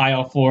like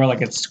tile floor,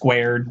 like it's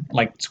squared,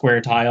 like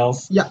square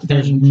tiles. Yeah,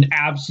 There's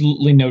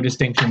absolutely no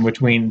distinction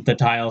between the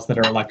tiles that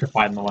are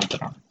electrified and the ones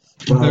that aren't.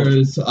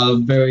 there's a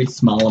very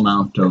small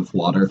amount of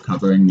water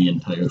covering the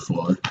entire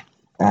floor.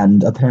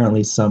 And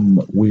apparently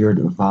some weird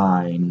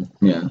vine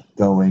Yeah.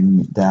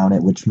 going down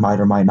it, which might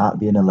or might not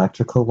be an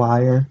electrical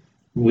wire.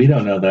 We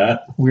don't know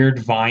that. Weird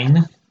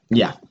vine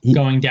Yeah.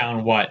 going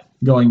down what?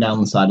 Going down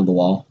the side of the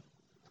wall.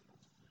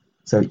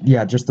 So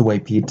yeah, just the way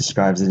Pete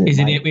describes it. Is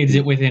might-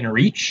 it within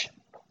reach?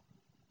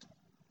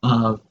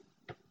 Not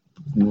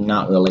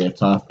really.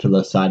 It's off to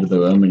the side of the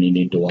room and you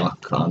need to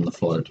walk on the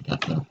floor to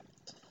get there.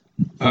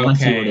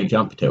 Unless you were Okay. to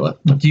jump to it.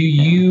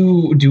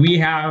 Do we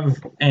have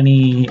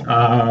any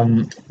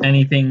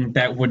anything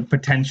that would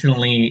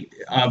potentially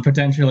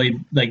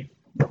like?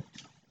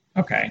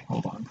 Okay,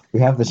 hold on.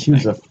 We have the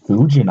shoes of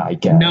Fujin, I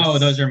guess. No,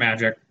 those are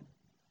magic.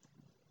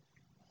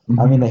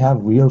 I mean, they have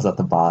wheels at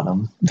the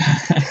bottom.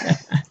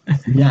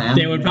 Yeah.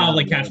 They would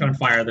probably catch on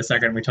fire the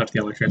second we touch the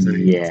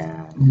electricity.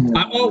 Yeah.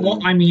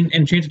 I mean,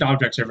 enchanted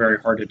objects are very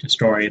hard to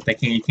destroy.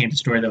 You can't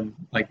destroy them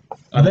like.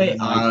 They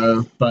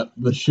are, but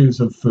the shoes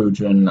of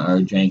Fujin are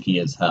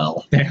janky as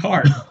hell. They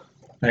are.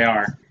 They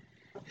are.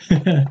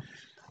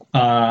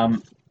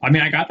 I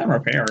mean, I got them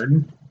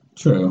repaired.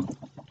 True.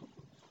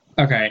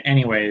 Okay.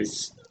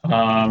 Anyways,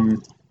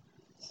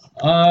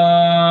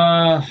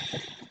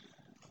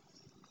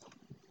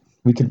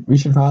 We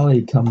should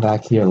probably come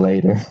back here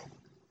later.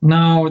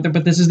 no,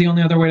 but this is the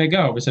only other way to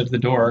go besides the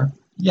door.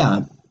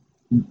 Yeah.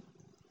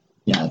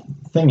 Yeah.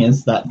 Thing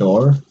is, that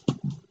door.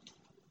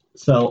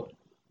 So,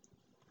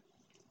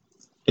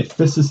 if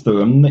this is the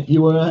room that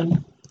you were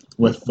in,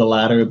 with the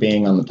ladder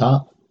being on the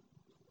top,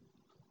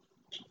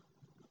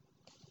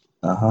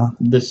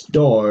 this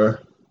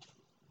door.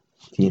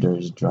 Peter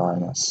is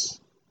drawing us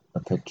a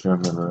picture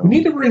of the room. We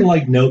need to bring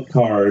like note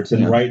cards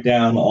and write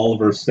down all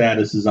of our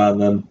statuses on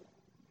them,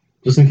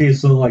 just in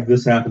case something like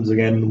this happens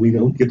again and we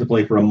don't get to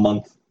play for a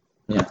month.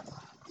 Yeah.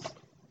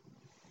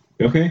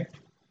 You okay?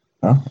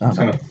 Huh? I Just don't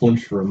kind know. of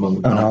flinched for a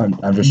moment. Oh, no,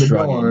 I'm just The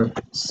shrugging. door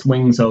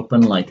swings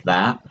open like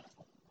that.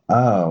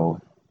 Oh.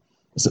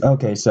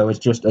 Okay, so it's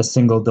just a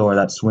single door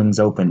that swings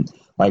open,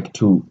 like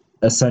to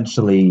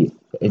essentially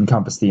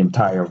encompass the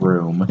entire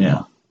room.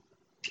 Yeah.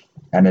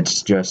 And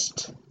it's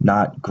just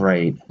not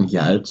great.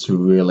 Yeah, it's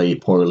really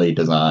poorly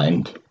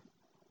designed.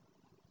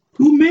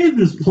 Who made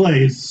this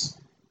place?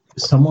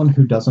 Someone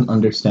who doesn't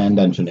understand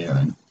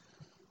engineering.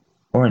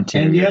 Or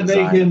interior And yet they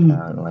design, can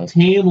apparently.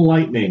 tame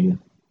lightning.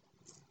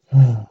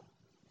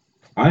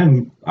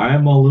 I'm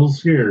a little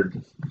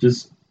scared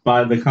just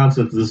by the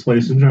concept of this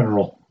place in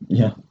general.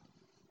 Yeah.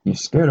 You're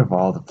scared of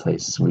all the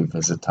places we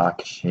visit,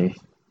 Takashi.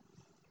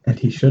 And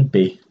he should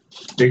be.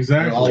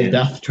 They're all Exactly.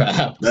 death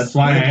traps. That's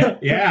why,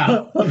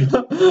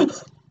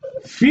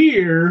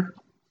 fear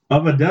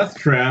of a death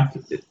trap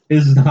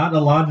is not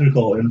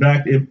illogical. In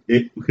fact,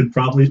 it's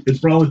probably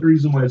the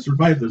reason why I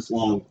survived this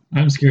long.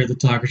 I'm scared that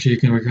Takashi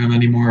can become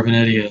any more of an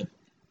idiot.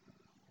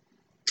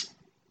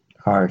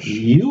 Harsh.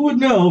 You would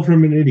know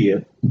from an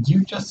idiot.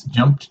 You just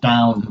jumped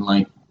down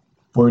like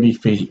 40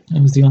 feet.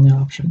 That was the only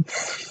option.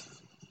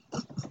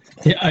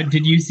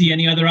 Did you see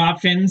any other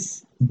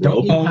options?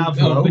 Don't you Oh, have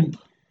oh, rope?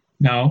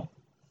 No.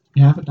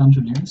 You have a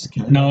Dungeoneer's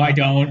kit. No, I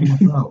don't.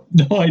 With rope.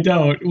 No, I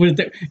don't.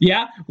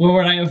 Yeah? Where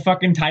would I have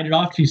fucking tied it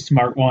off, you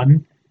smart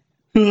one?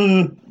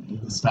 The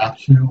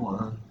statue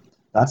or...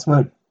 That's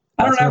what.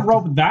 I don't that's have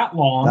what- rope that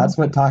long. That's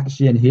what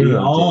Takashi and Hiro We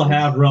all did.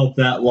 have rope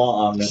that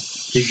long.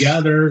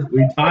 Together,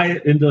 we tie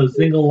it into a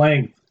single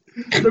length.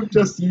 Could have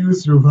just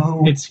used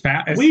rope. It's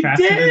fast. We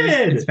faster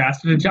did! It's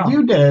faster to jump.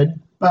 You did,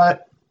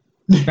 but...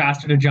 It's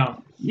faster to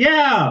jump.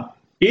 Yeah,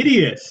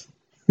 idiot.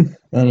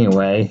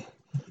 Anyway,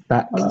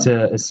 back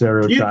to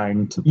Usoru You-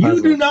 trying to puzzle.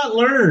 You do not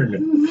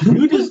learn.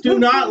 You just do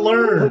not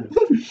learn.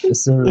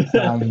 Usoru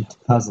trying to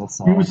puzzle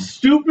You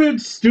solve.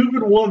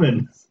 stupid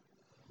woman.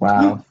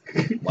 Wow.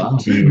 Wow.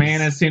 Jeez.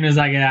 Man, as soon as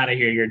I get out of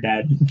here, you're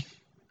dead.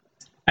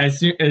 As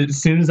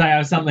soon as I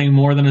have something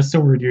more than a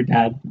sword, you're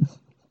dead.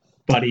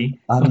 Buddy,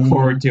 I look mean-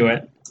 forward to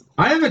it.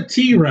 I have a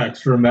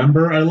T-Rex,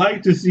 remember? I'd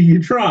like to see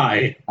you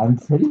try. I'm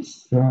pretty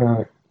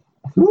sure.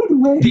 Who would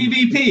win?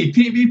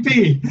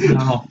 PvP!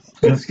 No.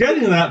 It's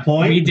getting to that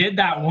point. We did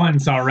that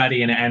once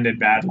already and it ended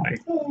badly.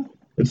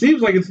 It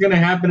seems like it's going to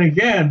happen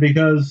again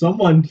because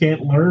someone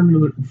can't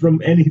learn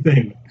from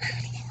anything.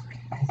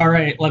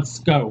 Alright, let's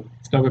go.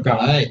 Let's go.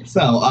 Alright,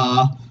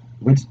 so,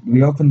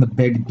 We opened the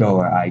big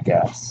door, I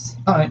guess.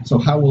 alright, so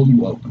how will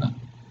you open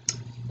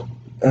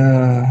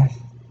it?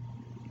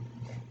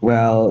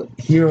 Well,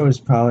 Hero is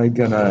probably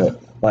gonna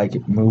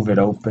move it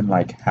open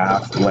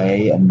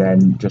halfway and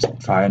then just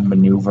try and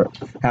maneuver,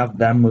 have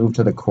them move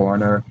to the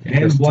corner, And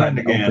just try blend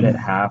and again. open it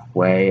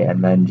halfway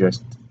and then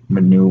just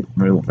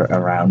maneuver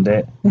around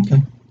it.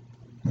 Okay.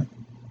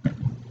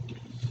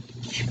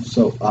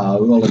 So,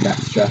 roll a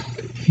dex check.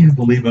 I can't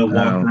believe I walked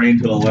No. right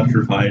into an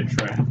electrified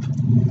trap.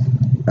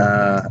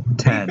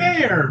 10.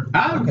 Fair!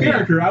 Out of Okay.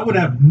 character, I would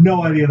have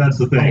no idea that's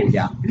the Oh, thing.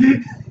 yeah.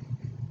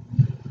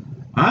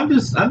 I'm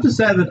just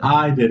sad that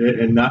I did it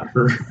and not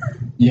her.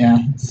 Yeah.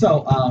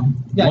 So,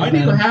 yeah. Why do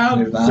you managed to have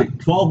do that.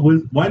 12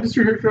 why does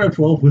your character have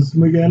 12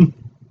 wisdom again?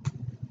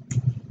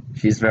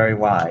 She's very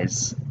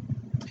wise.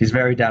 She's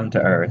very down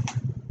to earth.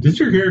 Does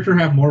your character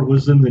have more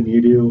wisdom than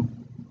you do?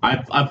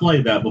 I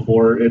played that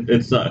before.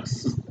 It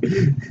sucks.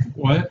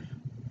 What?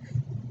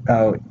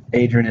 Oh,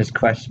 Adrian is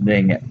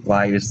questioning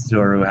why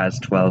Usoru has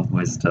 12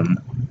 wisdom.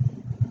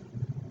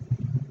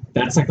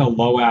 That's like a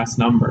low ass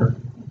number.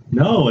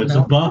 No, it's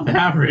No. above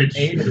average.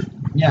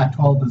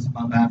 12 is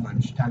above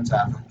average. 10's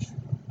average.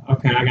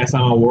 Okay, I guess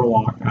I'm a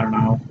warlock. I don't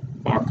know.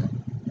 Fuck.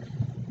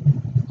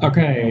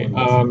 Okay,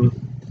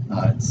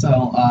 Alright,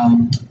 so,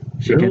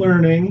 She You're can,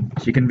 learning.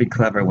 she can be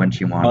clever when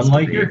she wants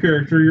Unlike to be. your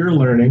character, you're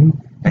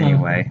learning.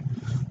 Anyway,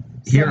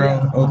 So, Hero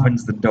yeah,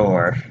 opens the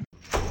door.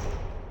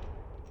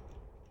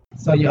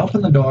 So you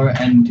open the door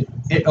and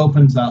it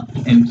opens up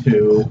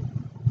into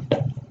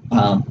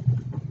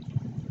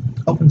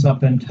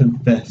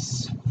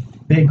this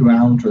big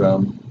round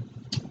room.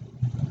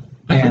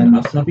 I And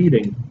cannot stop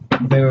eating.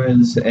 there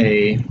is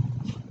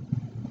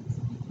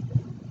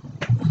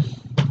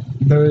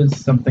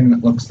something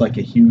that looks like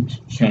a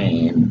huge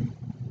chain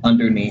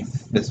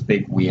underneath this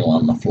big wheel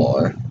on the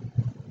floor.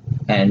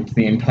 And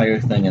the entire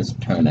thing is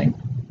turning.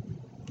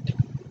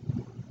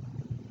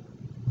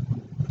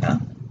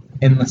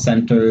 In the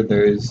center,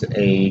 there's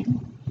a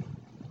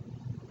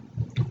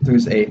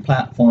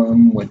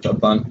platform with a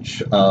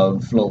bunch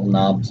of little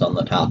knobs on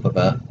the top of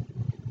it,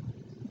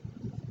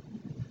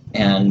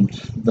 and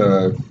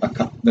there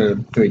are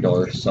 3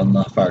 doors on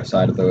the far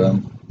side of the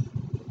room.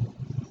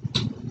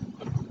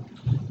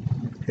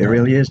 It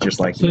really is just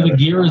like So the the other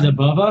gear is shrine.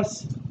 above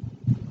us?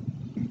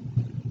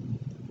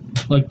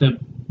 Like the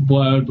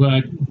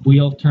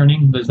wheel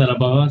turning, is that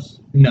above us?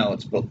 No,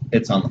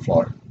 it's on the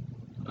floor.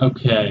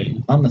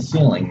 Okay. On the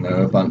ceiling, there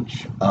are a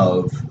bunch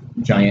of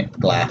giant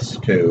glass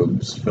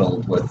tubes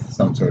filled with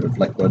some sort of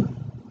liquid.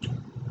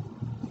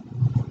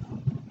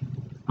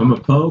 I'm gonna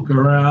poke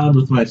around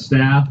with my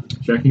staff,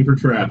 checking for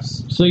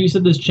traps. So you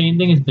said this chain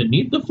thing is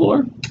beneath the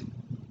floor?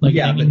 Like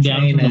yeah, hanging the down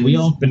chain from the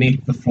wheel? is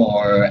beneath the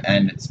floor,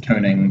 and it's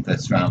turning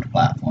this round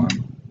platform.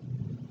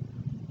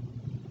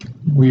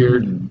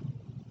 Weird.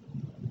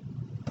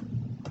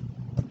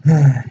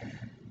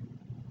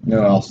 There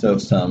are also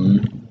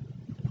some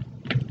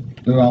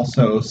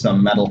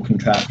metal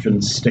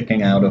contraptions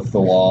sticking out of the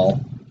wall,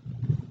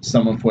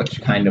 some of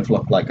which kind of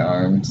look like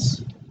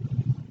arms.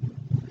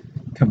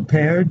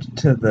 Compared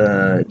to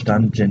the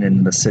dungeon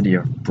in the City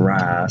of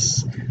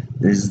Brass,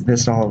 is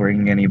this all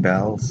ringing any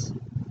bells?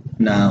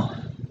 No.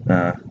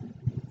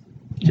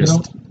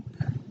 Just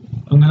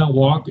I'm gonna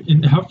walk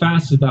in. How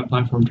fast is that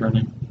platform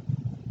turning?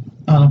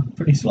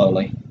 Pretty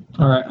slowly.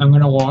 Alright, I'm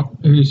gonna walk.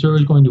 Usoru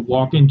is going to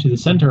walk into the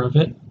center of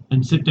it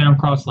and sit down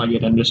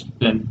cross-legged and just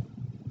spin.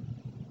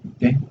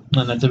 Okay.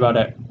 And that's about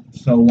it.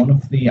 So one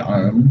of the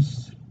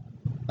arms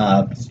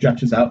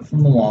stretches out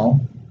from the wall,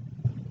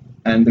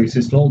 and there's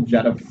this little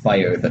jet of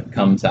fire that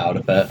comes out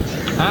of it.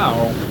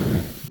 Ow.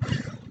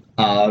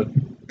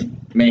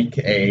 Make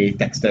a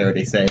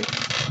dexterity save.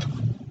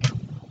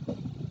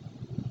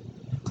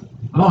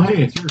 Oh,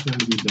 hey, it's your turn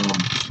to be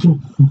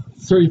dumb.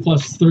 3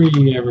 plus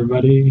 3,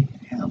 everybody.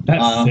 Yeah.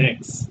 That's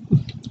 6.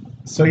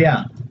 So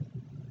yeah.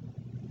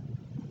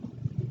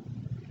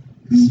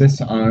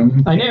 This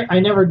arm. I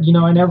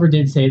never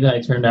did say that I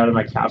turned out of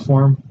my cat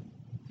form.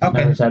 Okay.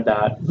 Never said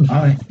that.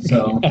 Alright,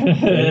 so.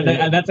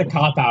 That's a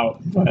cop out,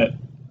 but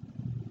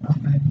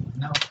Okay.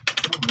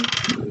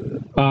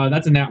 No.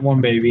 that's a nat 1,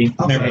 baby.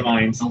 Okay. Never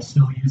mind. I'll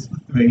still use the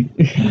 3.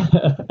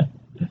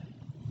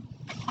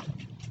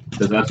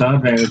 Because that's how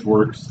advantage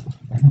works.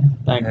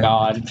 Thank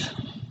God.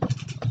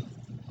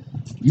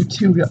 you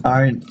two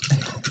aren't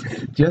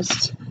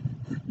just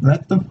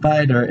let the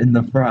fighter in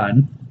the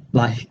front,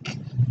 like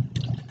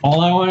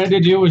All I wanted to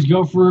do was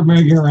go for a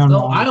merry-go-round.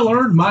 So I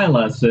learned my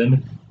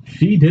lesson.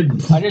 She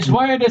didn't. I just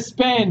wanted to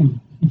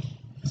spin.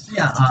 So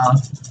yeah,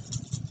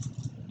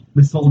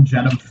 this little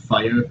jet of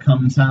fire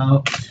comes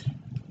out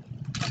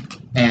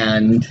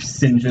and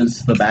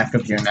singes the back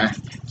of your neck.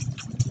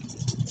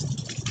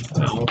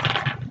 Ow.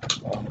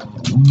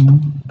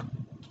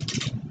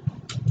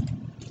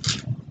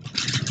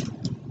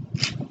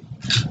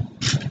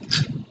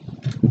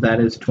 That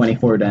is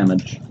 24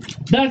 damage.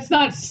 That's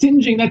not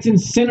singeing, that's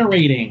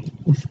incinerating.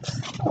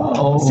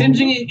 Oh.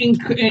 Singeing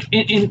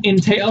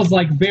entails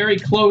like very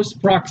close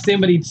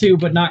proximity to,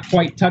 but not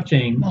quite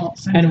touching. Well,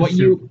 it And what singes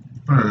your you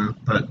fur,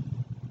 but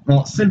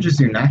it singes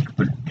your neck,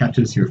 but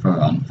catches your fur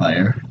on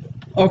fire.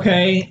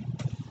 okay?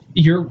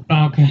 You're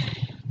okay.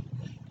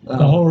 The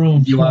whole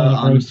room. You are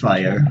on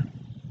fire.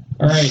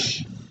 All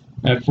right.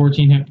 I have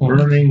 14 hit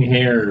points. Burning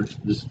hair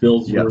just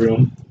fills the Yep.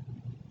 room.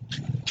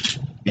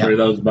 Yep. Sorry,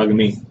 that was bugging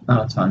me. Oh,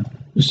 that's fine.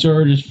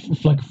 Sir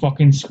just like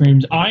fucking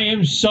screams. I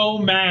am so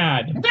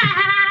mad.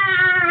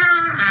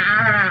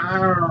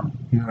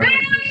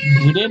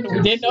 We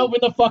didn't open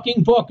the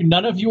fucking book.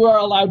 None of you are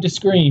allowed to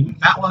scream.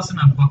 That wasn't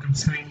a Book of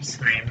Scream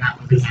scream,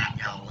 that was a cat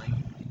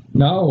yowling.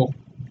 No.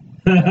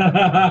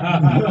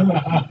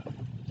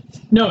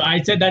 No,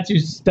 I said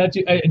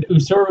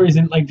Usoru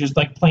isn't like just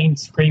like plain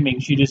screaming.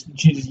 She just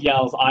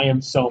yells, "I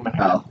am so mad."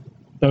 Oh.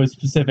 Those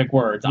specific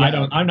words.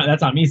 Yeah. I'm not.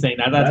 That's not me saying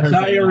that. That's her That's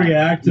how saying you that.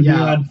 react to being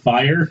Yeah. on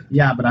fire.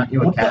 Yeah, but aren't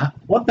you a What cat?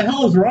 what the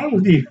hell is wrong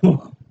with you?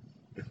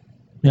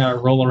 Yeah,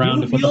 roll around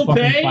You to put the feel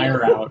fucking pain?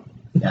 fire out.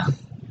 Yeah.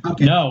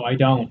 Okay. No, I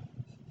don't.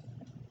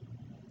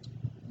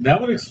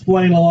 That would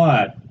explain a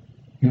lot.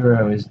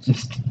 Hero is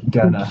just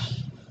gonna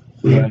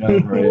run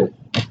over it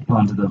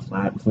onto the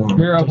platform.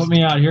 Hero, put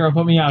me out. Hero,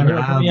 put me out.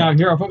 Hero, put me out.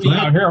 Hero, put me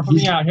out. Hero, put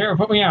me out. Hero,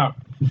 put me out.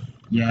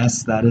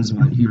 Yes, that is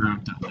what Hero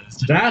does.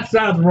 That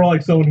sounds more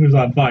like someone who's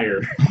on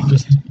fire.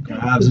 Just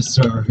grabs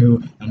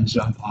Usoru and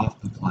jump off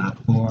the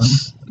platform.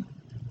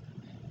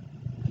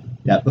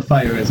 Yeah, the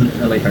fire isn't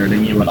really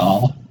hurting you at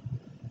all.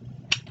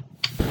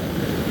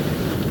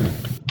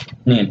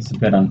 It's a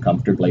bit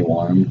uncomfortably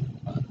warm.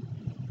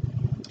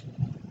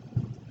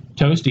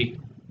 Toasty,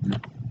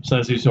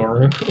 says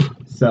Usoru.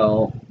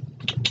 So,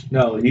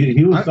 No,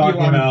 he was Aren't you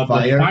talking on about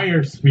fire? the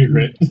fire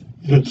spirit.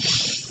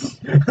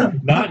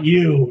 Not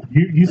you.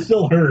 You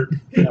still hurt.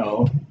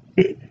 no.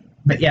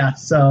 But yeah,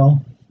 so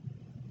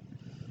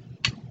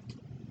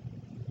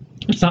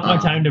It's not my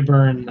time to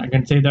burn. I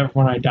can save that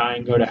for when I die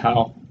and go to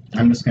hell.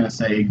 I'm just gonna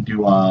say Do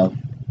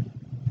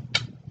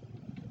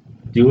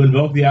you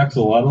invoke the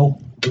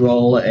axolotl?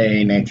 roll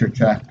a nature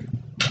check.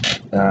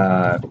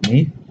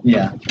 Me?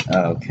 Yeah,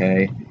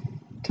 Okay.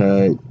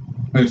 To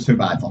or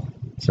survival.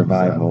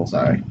 survival.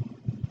 Sorry.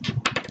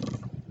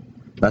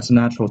 That's a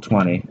natural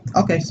 20.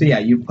 Okay, so yeah,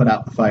 you put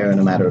out the fire in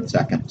a matter of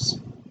seconds.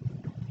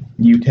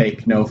 You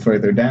take no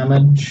further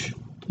damage.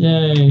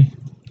 Yay.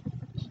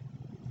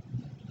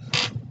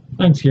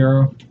 Thanks,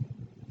 hero.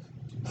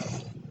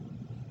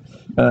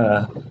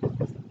 But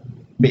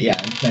yeah,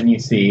 then you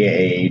see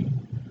a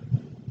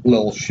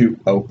little chute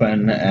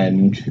open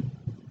and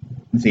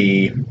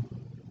the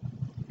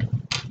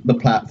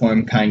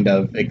platform kind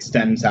of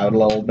extends out a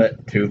little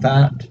bit to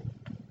that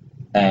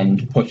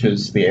and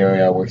pushes the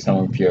area where some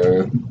of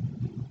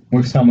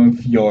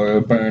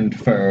your burned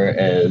fur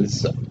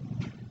is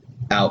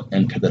out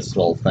into this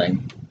little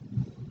thing.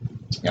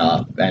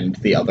 And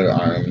the other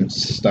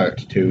arms start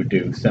to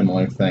do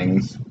similar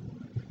things.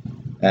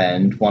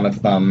 And one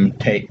of them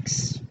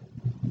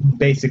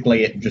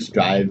basically it just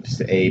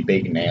drives a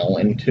big nail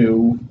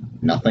into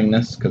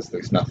nothingness because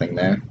there's nothing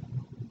there.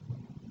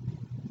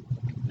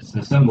 It's an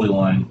assembly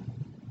line.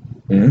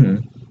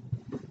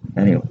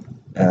 Anyway,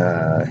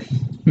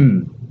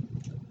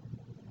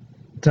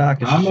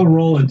 Takashi. I'm gonna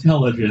roll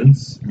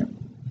intelligence.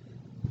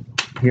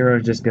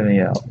 Hero's just gonna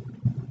yell.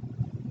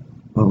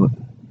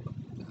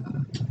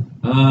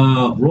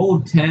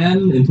 Roll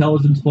 10,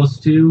 intelligence plus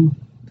 2.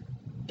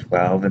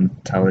 12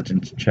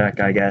 intelligence check,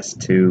 I guess,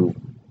 to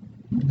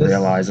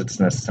realize it's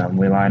an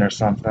assembly line or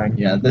something.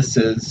 Yeah, this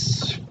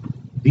is...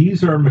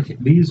 These are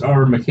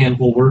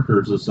mechanical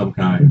workers of some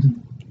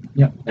kind.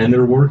 Yep. And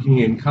they're working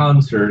in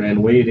concert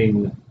and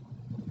waiting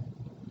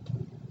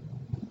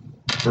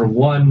for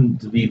one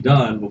to be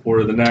done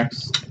before the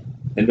next,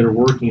 and they're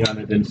working on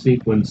it in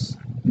sequence.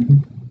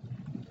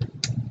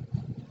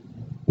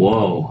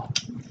 Whoa.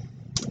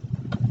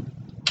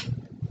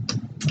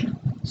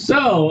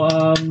 So,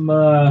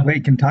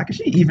 Wait, can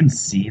Takashi even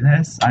see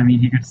this? I mean,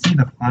 he could see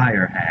the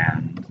fire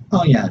hand.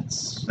 Oh yeah,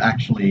 it's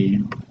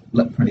actually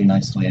lit pretty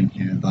nicely in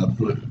here.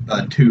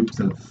 The tubes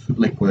of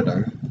liquid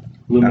are...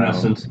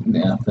 luminescent.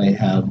 Yeah,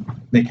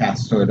 they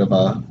cast sort of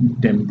a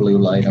dim blue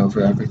light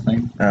over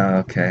everything.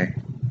 Okay.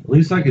 At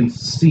least I can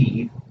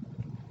see.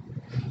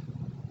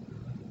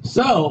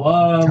 So,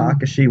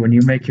 Takashi, when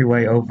you make your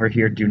way over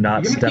here, do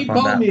not you're gonna step keep on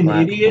that calling me an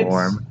idiot?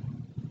 platform.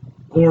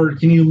 Or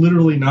can you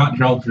literally not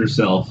jump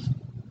yourself?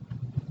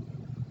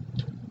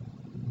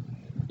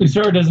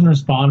 Usoru doesn't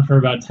respond for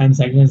about 10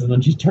 seconds, and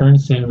then she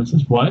turns to him and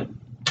says, "What?"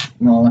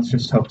 Well, let's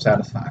just hope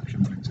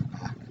satisfaction brings it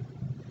back.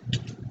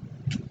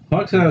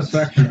 Fuck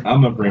satisfaction,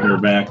 I'm gonna bring her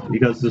back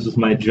because this is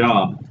my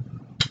job.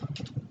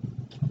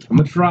 I'm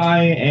gonna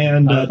try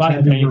and If I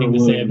have tend to her anything to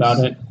say wounds. about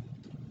it.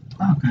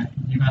 Okay,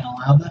 you gonna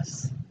allow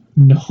this?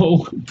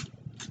 No.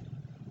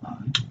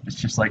 It's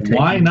just like taking,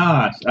 Why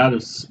not? Out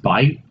of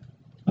spite?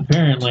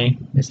 Apparently.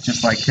 It's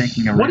just like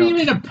taking a What do real... you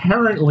mean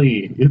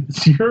apparently?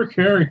 It's your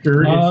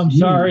character. Oh, I'm it's you.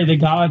 sorry. The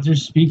gods are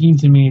speaking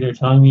to me. They're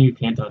telling me you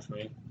can't touch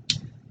me.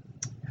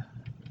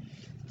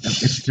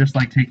 It's just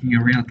like taking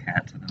a real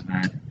cat to the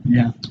vet.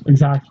 Yeah,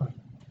 exactly.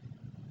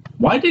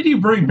 Why did you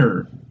bring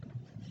her?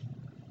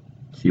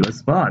 She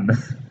was fun.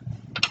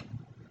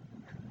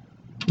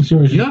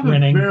 Usoru's You just have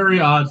grinning. a very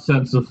odd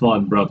sense of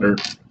fun, brother.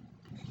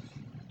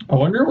 I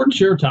wonder when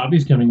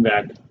Shiratabi's coming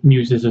back.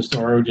 Muses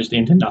Usoru just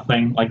into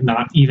nothing, like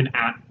not even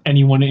at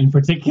anyone in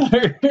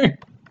particular.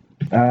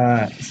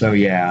 So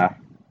yeah.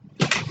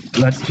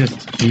 Let's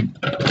just keep...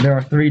 There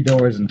are 3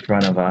 doors in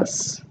front of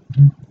us.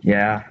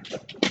 Yeah?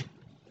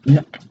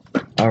 Yep.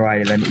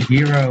 Alright, then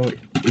Hero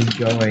is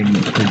going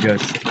to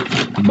just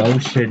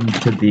motion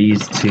to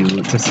these two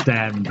to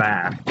stand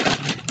back.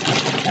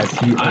 As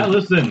he... I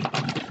listen.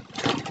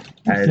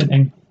 as-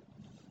 Sitting.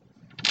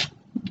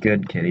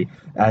 Good kitty.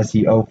 As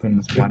he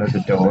opens one of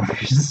the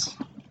doors.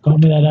 Call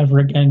me that ever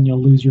again,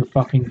 you'll lose your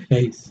fucking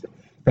face.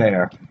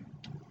 Fair.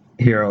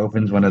 Hero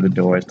opens one of the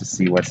doors to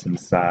see what's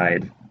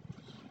inside.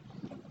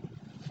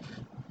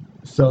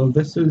 So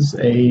this is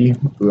a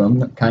room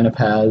that kind of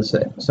has...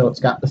 So it's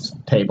got this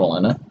table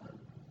in it.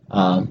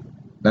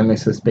 Then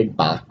there's this big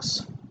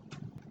box.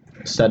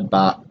 Said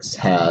box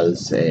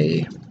has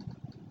a...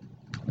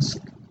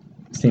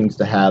 Seems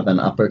to have an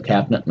upper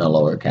cabinet and a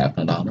lower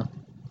cabinet on it.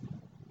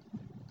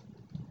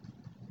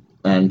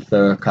 And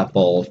there are a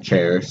couple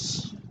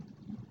chairs.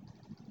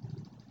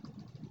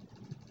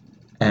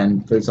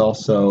 And there's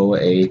also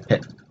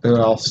there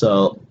are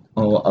also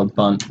a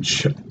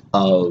bunch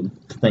of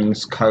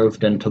things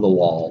carved into the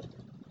wall.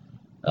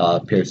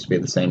 Appears to be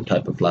the same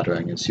type of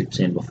lettering as you've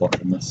seen before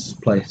in this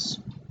place.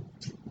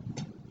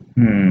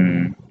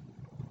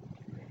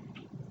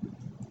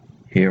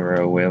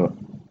 Hero will.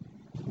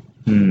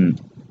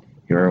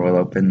 Hero will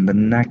open the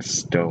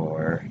next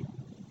door.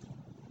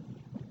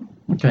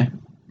 Okay.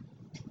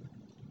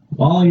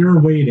 While you're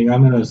waiting,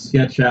 I'm going to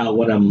sketch out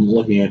what I'm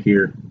looking at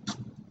here.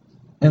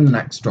 In the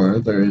next door,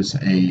 there's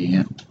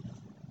a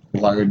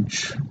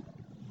large.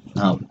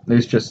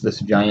 There's just this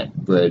giant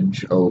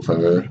bridge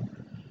over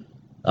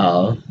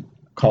a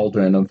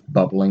cauldron of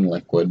bubbling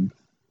liquid.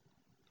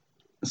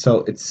 So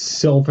it's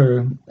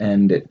silver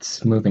and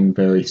it's moving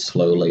very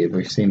slowly.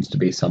 There seems to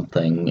be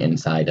something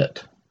inside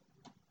it.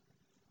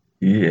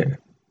 Yeah.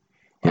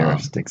 Hero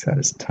sticks out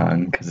his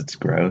tongue because it's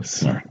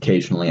gross.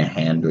 Occasionally a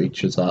hand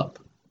reaches up.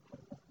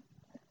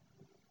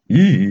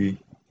 Yee.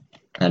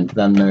 And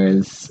then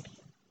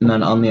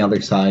on the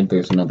other side,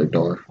 there's another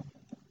door.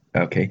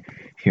 Okay.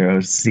 Hero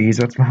sees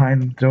what's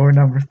behind door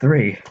number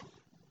 3.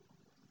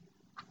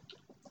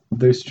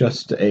 There's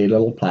just a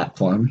little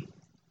platform.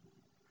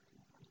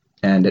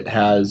 And it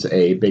has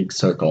a big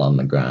circle on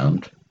the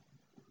ground.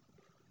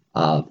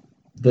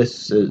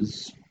 This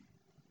is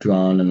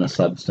drawn in a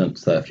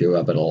substance that if you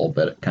rub it a little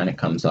bit, it kind of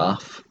comes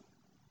off.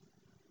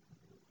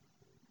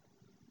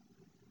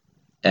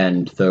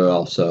 And there's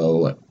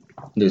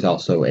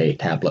also a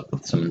tablet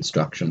with some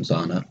instructions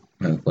on it,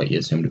 or what you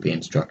assume to be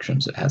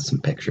instructions. It has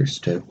some pictures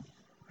too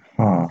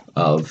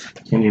of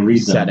Can you read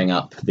them? setting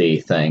up the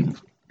thing.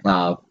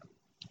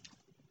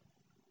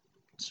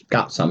 It's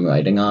got some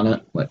writing on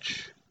it,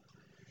 which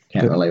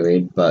can't really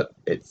read, but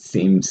it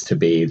seems to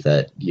be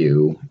that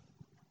you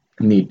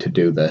need to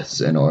do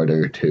this in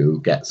order to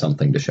get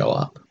something to show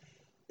up.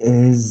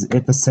 Is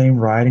it the same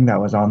writing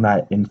that was on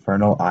that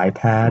infernal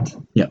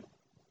iPad? Yep.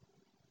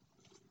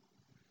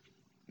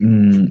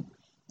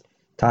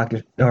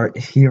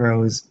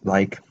 Heroes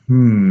like,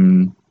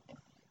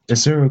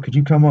 Usoru, could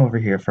you come over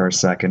here for a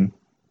second?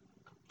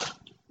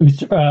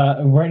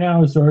 Right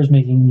now, Usoru's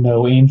making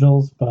no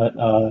angels, but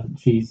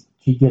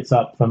she gets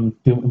up from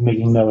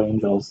making no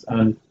angels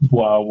and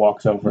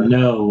walks over.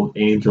 No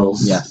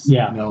angels. Yes.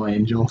 Yeah. No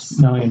angels.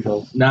 No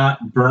angels.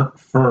 Not burnt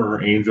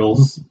fur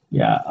angels.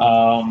 Yeah.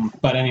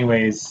 But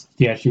anyways,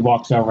 yeah, she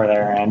walks over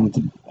there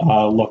and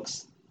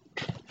looks.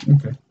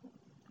 Okay.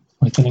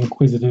 With an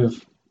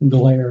inquisitive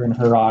glare in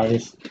her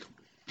eyes.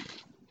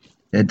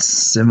 It's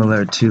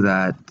similar to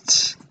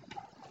that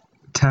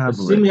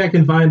tablet. Assuming I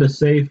can find a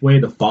safe way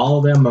to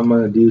follow them, I'm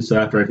going to do so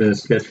after I finish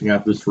sketching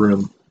out this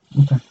room.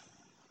 Okay.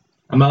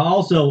 I'm going to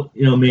also,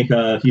 make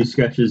a few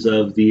sketches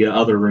of the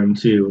other room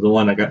too, the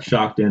one I got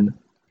shocked in.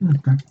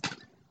 Okay.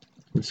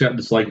 It's got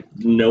this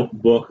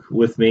notebook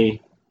with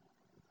me.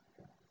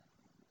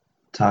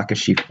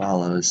 Takashi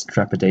follows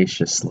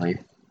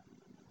trepidatiously.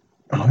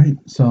 Alright,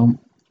 so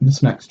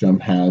this next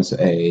jump has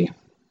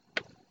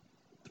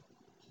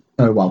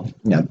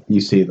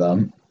you see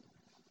the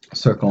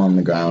circle on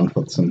the ground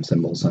with some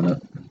symbols in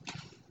it.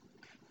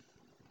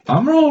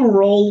 I'm going to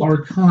roll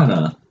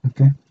Arcana.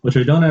 Okay. Which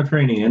I don't have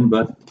training in,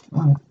 but...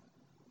 Alright.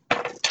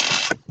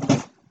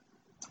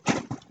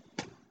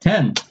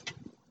 10.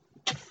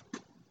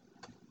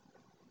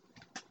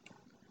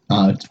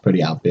 It's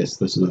pretty obvious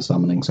this is a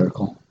summoning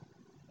circle.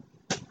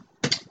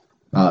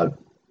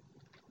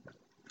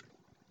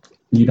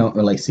 You don't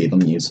really see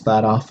them used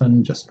that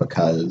often, just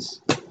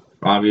because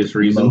Obvious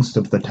reasons. most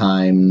of the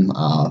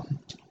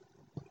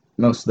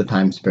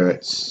time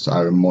spirits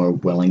are more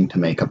willing to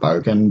make a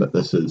bargain, but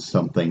this is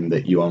something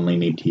that you only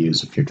need to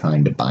use if you're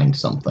trying to bind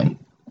something.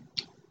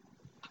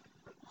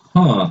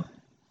 Huh.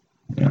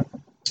 Yeah.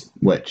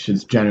 Which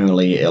is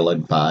generally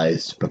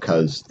ill-advised,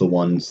 because the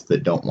ones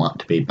that don't want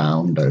to be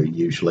bound are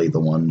usually the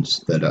ones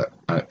that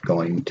aren't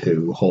going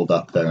to hold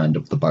up their end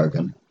of the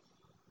bargain.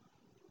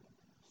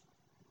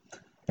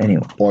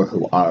 Anyway. Or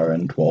who are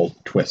and will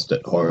twist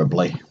it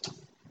horribly.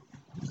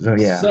 So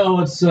yeah. So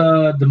it's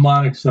a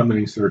demonic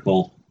summoning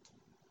circle.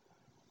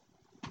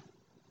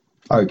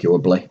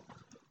 Arguably.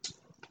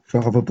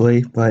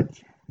 Probably, but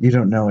you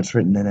don't know it's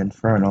written in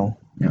Infernal.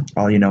 Yeah.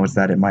 All you know is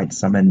that it might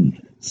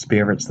summon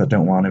spirits that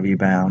don't want to be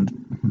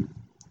bound.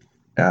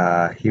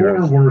 Or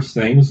Heroes. worse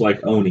things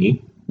like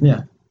Oni.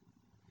 Yeah.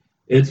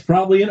 It's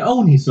probably an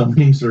Oni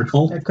summoning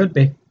circle. It could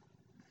be.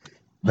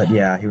 But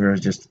yeah, Hero's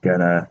just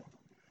gonna.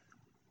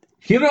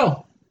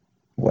 Hiro!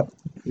 What?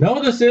 Know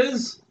what this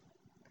is?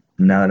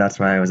 No, that's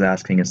why I was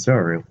asking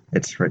Usoru.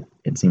 It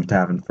seems to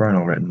have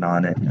Infernal written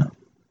on it. Yeah.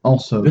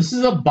 Also, This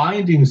is a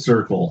binding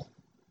circle.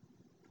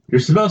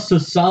 You're supposed to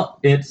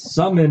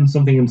summon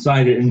something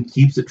inside it and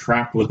keeps it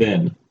trapped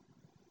within.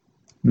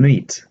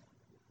 Neat.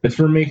 It's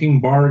for making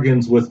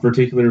bargains with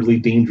particularly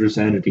dangerous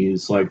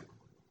entities, like,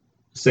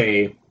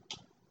 say,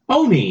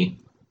 Oni.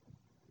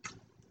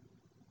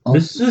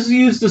 This is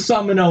used to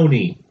summon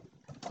Oni.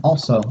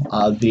 Also,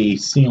 the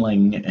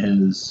ceiling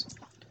is...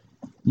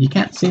 You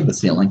can't see the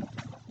ceiling.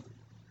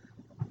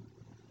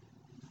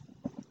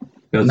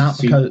 Not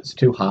because it's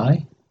too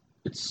high.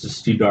 It's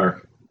just too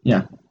dark.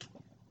 Yeah.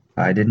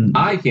 I didn't.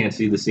 I can't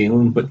see the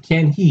ceiling, but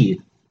can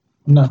he?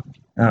 No.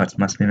 Oh, it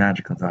must be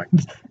magical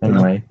darkness.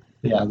 Anyway,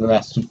 Yeah, the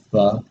rest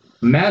of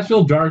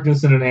Magical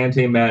darkness in an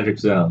anti-magic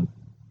zone.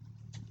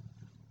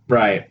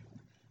 Right.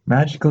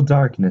 Magical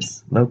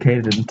darkness,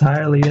 located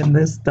entirely in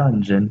this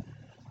dungeon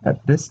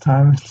at this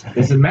time of day.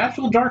 Is it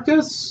magical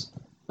darkness?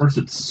 Or is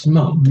it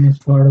smoke? It's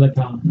part of the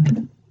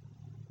continent.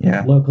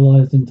 Yeah.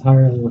 Localized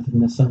entirely within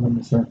the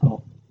summoning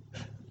circle.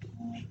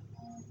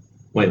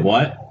 Wait,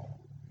 what?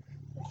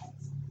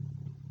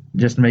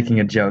 Just making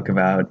a joke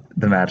about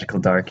the magical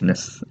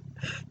darkness.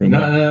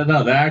 No.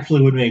 That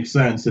actually would make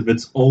sense if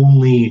it's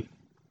only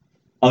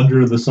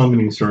under the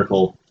summoning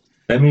circle.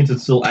 That means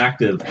it's still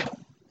active.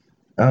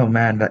 Oh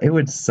man, it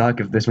would suck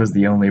if this was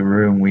the only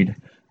room we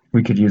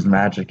could use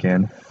magic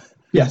in.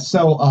 Yeah,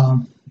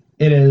 so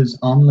it is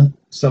on the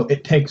so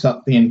it takes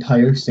up the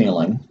entire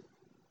ceiling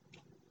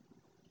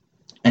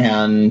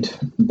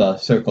and the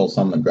circle's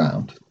on the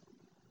ground.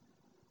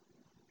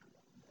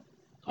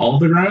 All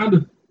the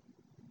ground?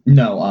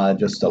 No,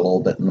 just a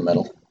little bit in the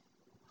middle.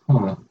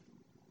 Huh.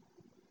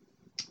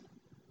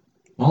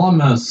 Well, I'm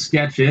gonna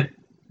sketch it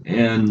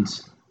and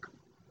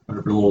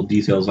whatever little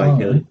details I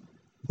can.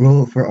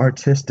 Roll for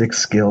artistic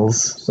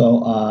skills.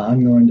 So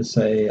I'm going to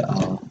say,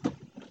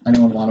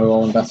 anyone want to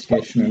roll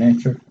investigation or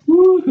nature?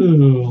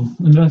 Woohoo!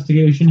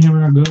 Investigation,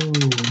 here I go.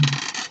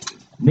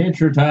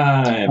 Nature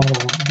time.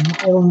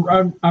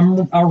 I'm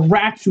a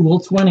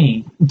ratual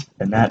 20.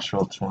 A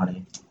natural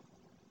 20.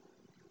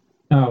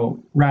 Oh,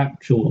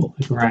 ratual,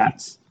 like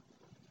rats.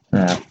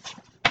 Yeah.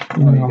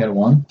 Oh, you get a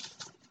 1?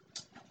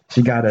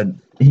 She got a...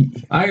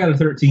 I got a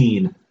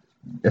 13.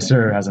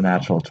 Usoru has a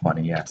natural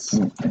 20, yes.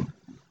 Okay.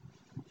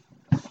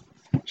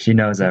 She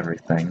knows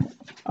everything.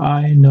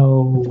 I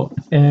know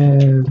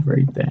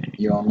everything.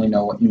 You only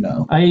know what you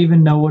know. I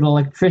even know what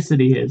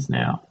electricity is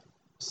now.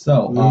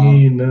 So,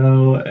 We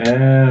know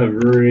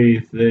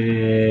everything.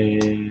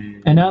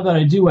 And now that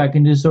I do, I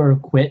can just sort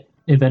of quit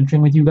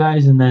adventuring with you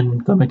guys and then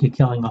go make a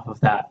killing off of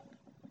that.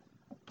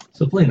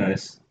 So play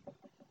nice.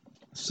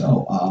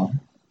 So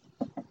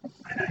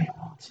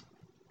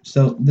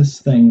this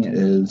thing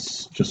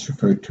is just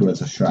referred to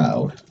as a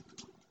shroud.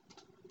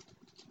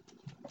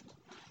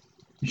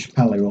 You should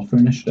probably roll for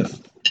initiative.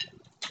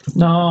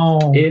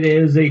 No. It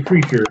is a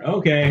creature.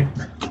 Okay.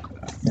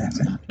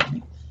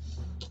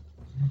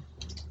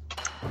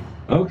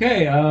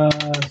 Okay,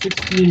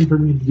 16 for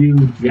me to do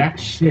jack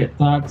shit.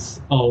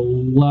 That's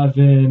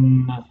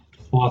 11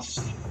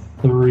 plus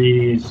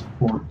 3 is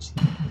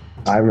 14.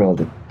 I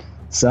rolled it.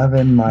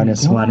 7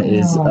 minus 1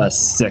 is a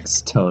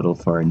 6 total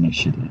for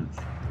initiative.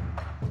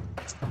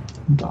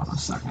 Hold on a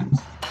second.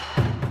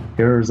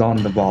 Here's on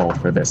the ball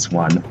for this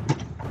one.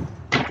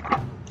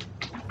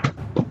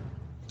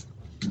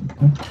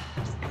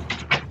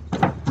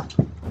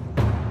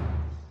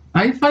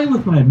 I fight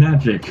with my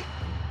magic.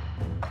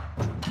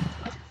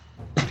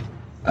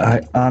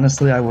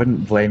 Honestly, I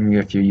wouldn't blame you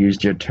if you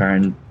used your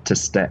turn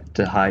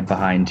to hide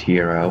behind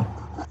Hero.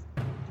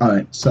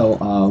 Alright,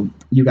 so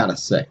you got a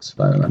 6, if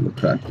I remember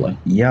correctly.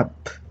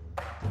 Yep.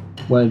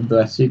 What did the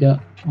rest of you get?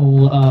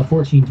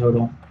 14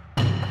 total.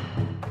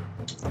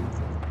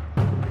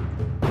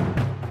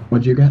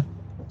 What'd you get?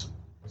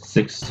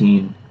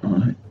 16.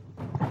 Alright.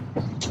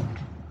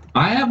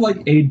 I have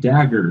like a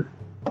dagger.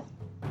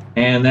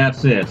 And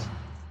that's it.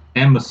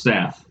 And my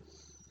staff.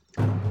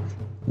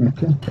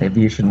 Okay.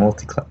 Maybe you should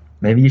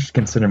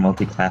consider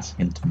multi-classing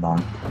into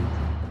monk.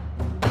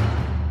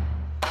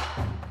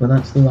 Well,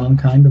 that's the wrong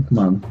kind of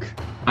monk.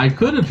 I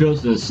could have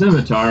chosen a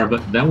scimitar, but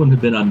that wouldn't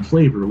have been on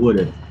flavor, would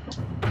it?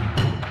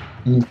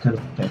 You could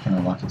have taken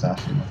a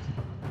wakizashi with you.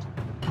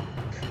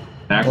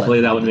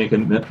 Actually, that would make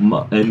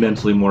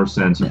immensely more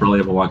sense. You probably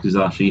have a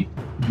wakizashi.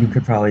 You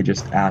could probably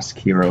just ask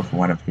Hero for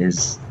one of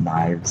his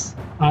knives.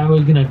 I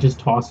was gonna just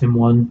toss him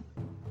one,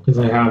 because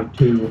I have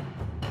 2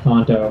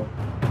 Tonto.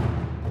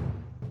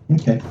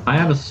 Okay. I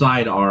have a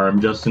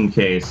sidearm just in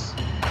case.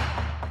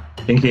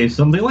 In case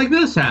something like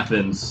this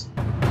happens.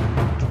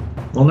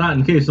 Well, not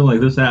in case something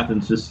like this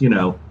happens, just,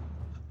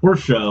 for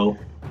show.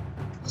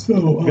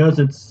 So, Because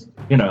it's,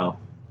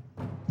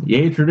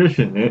 yay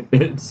tradition.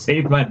 It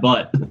saved my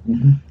butt.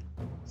 Mhm.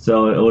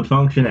 So it would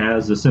function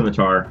as a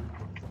scimitar,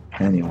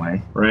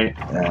 Anyway. right?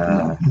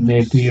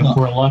 Maybe if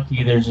we're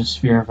lucky, there's a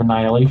sphere of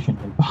annihilation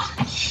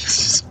nearby.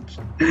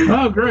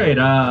 Oh, great.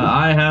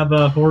 I have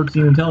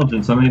 14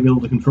 intelligence. I may be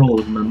able to control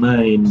it with my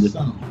mind.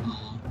 So,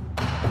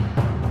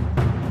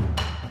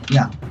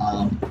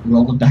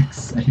 roll a dex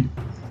save.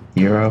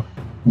 Hero?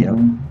 Yep.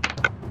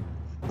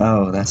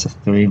 Oh, that's a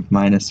 3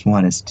 minus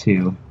 1 is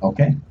 2.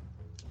 Okay.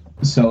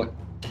 So,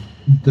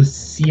 the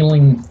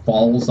ceiling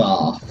falls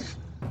off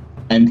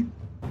and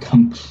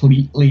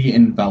completely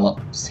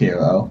envelops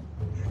Hero.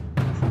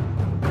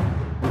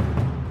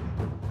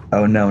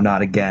 Oh no,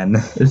 not again.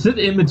 Is it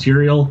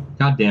immaterial?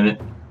 God damn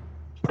it.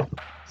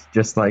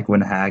 Just like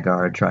when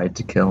Hagar tried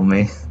to kill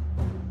me.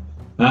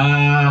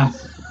 Wait,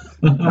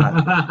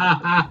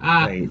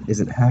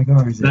 is it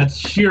Hagar or is it... That's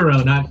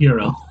Shiro, not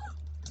Hero.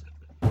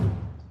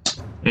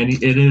 And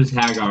it is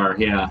Hagar,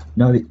 yeah.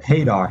 No,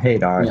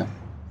 Hadar. Yeah.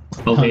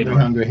 Oh, Hungry, Hadar.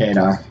 hungry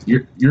Hadar.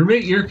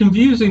 You're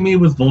confusing me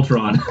with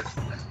Voltron.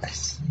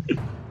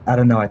 I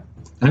don't know,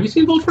 Have you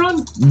seen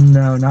Voltron?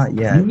 No, not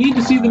yet. You need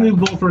to see the new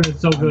Voltron.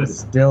 It's so I'm good.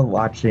 still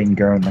watching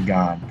Gurren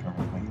Lagann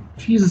currently.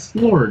 Jesus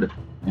Lord.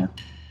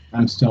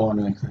 I'm still one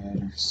of the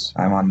creators.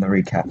 I'm on the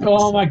recap.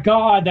 Oh my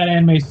god, that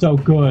anime's so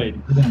good.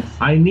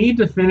 I need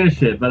to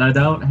finish it, but I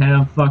don't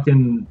have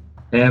fucking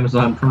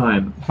Amazon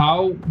Prime.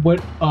 What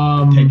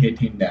Take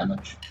 18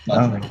 damage.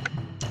 Oh.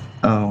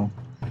 Oh.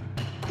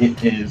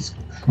 It is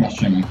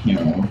crushing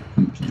Hero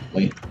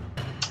completely.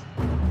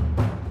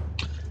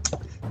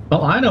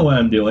 Well, I know what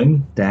I'm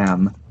doing.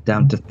 Damn.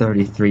 Down to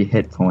 33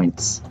 hit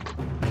points.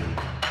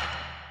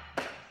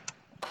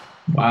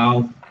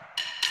 wow.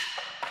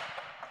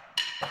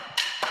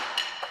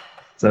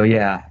 So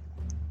yeah.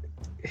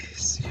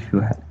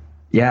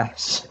 Yeah.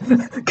 So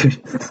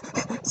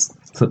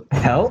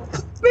help,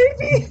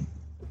 maybe?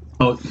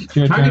 Oh,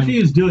 Your turn.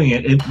 Takashi is doing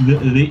it.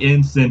 The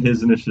instant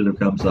his initiative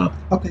comes up.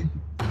 Okay.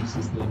 This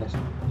is the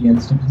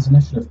instant his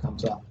initiative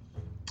comes up.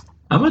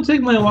 I'm gonna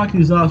take my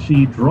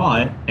wakizashi, draw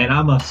it, and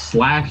I'm gonna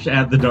slash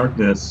at the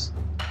darkness.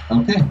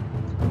 Okay.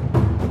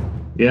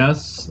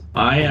 Yes,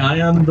 I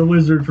am the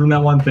wizard from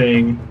that one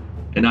thing,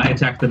 and I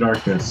attack the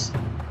darkness.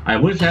 I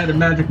wish I had a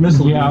magic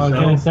missile. Yeah, I was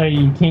so. gonna say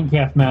you can't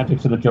cast magic,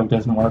 so the joke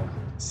doesn't work.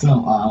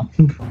 So,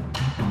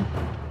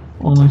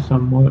 Only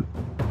somewhat.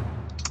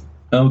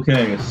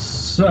 Okay,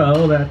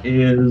 so that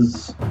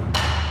is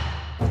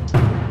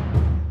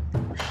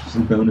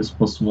bonus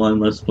 +1,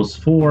 less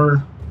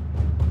 +4.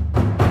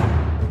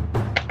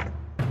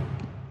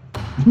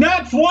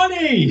 Nat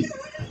 20!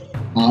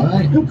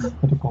 alright.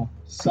 Critical.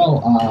 So,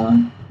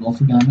 roll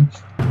for damage.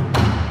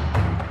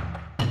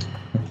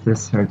 If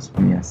this hurts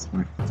me, I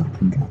swear to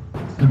fucking God.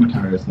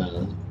 Scimitar is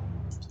now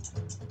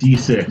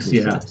D6,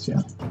 yeah.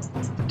 yeah.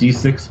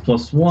 D6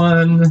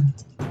 +1.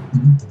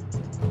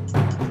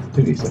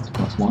 2d6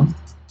 plus 1.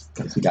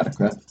 Because you got a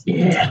crit.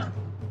 Yeah.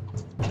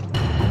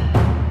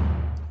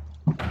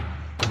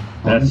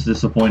 That's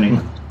disappointing.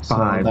 So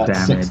 5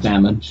 that's 6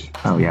 damage.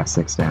 damage. Oh yeah,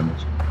 6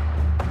 damage.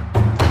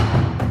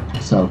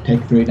 So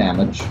take 3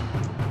 damage.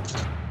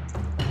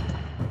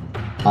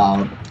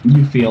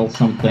 You feel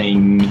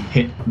something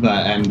hit the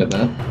end of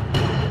it.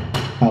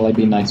 Probably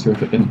be nicer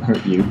if it didn't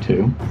hurt you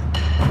too.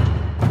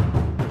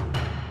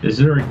 Is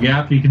there a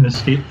gap you can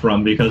escape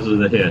from because of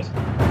the hit?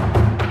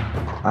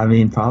 I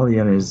mean, probably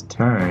in his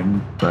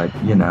turn, but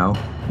you know.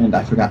 And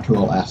I forgot to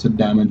roll acid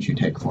damage. You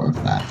take 4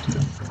 of that too.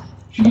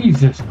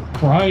 Jesus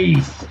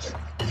Christ.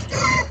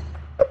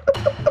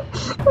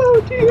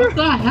 Oh dear. What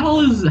the hell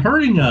is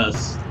hurting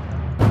us?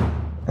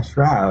 A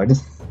shroud.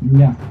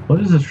 Yeah. What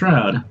is a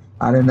shroud?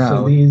 I don't know.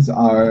 So these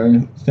are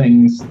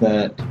things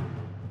that.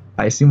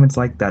 I assume it's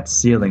like that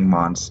ceiling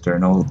monster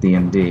in old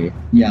D&D.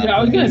 Yeah. Yeah,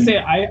 I was gonna they- say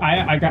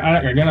I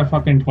got a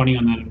fucking 20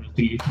 on that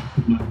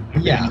investigation.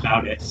 Yeah.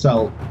 About it.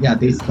 So yeah,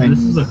 these things.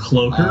 This is a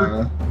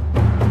cloaker?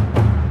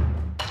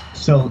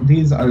 So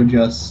these are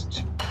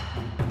just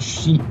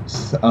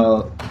sheets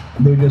of.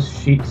 They're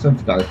just sheets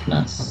of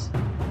darkness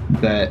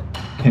that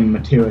can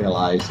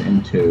materialize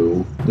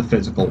into the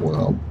physical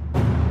world.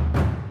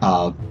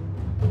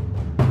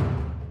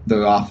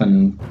 They're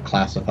often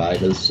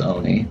classified as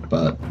Sony,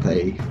 but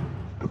they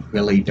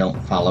really don't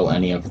follow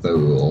any of the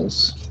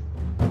rules.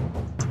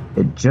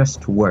 It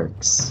just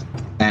works.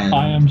 And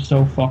I am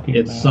so fucking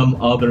It's mad.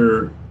 some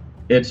other.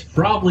 It's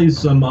probably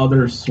some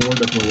other sort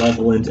of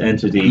malevolent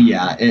entity.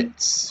 yeah,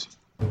 it's.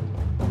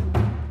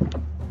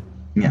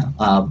 Yeah,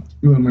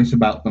 rumors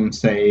about them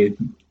say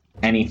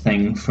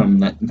anything from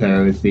that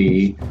they're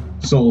the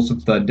souls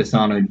of the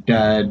dishonored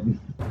dead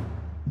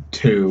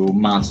to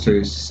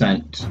monsters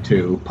sent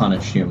to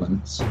punish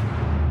humans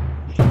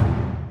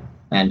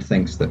and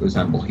things that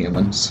resemble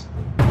humans.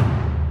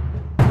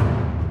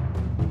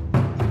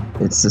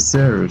 It's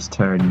Usoru's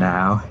turn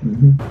now.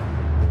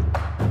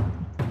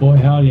 Boy,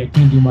 howdy, I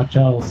can't do much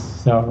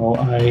else, so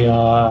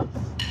I,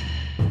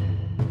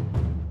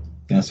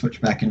 Gonna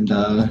switch back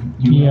into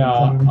human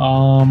yeah,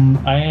 form.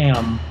 I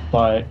am,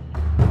 but...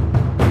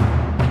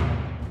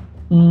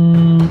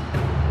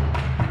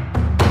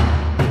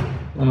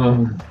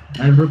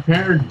 I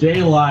prepared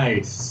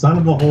daylight, son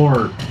of a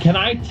whore. Can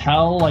I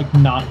tell, like,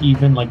 not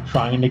even, like,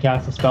 trying to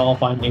cast a spell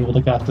if I'm able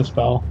to cast a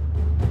spell?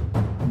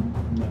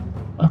 You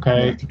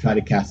Okay, have to try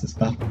to cast a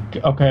spell.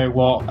 okay,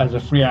 well, as a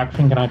free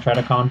action, can I try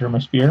to conjure my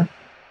spear?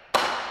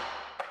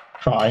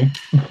 Try.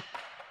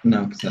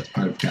 No, because that's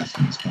part of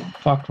casting a spell.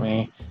 Fuck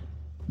me.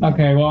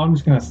 Okay, well I'm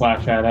just gonna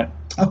slash at it.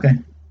 Okay.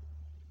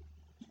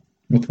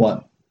 With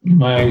what?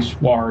 My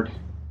sword.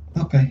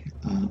 Okay.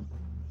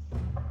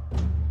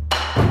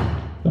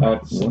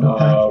 That's What a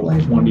pack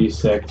blade.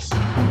 26.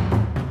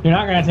 You're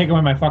not gonna take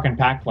away my fucking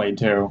pack blade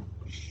too.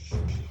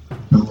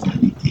 No,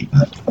 let me keep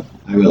it.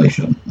 I really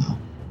shouldn't. No.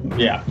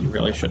 Yeah, you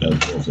really should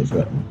have. Rules is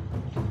written.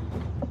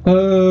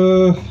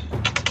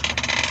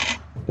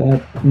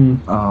 That.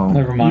 Oh.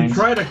 Never You mind.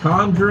 try to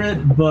conjure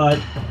it, but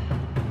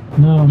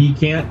No. you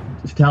can't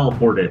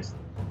teleport it.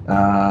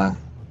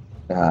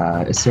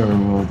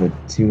 Usoru rolled a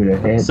 2 to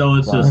hit. So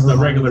it's just a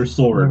regular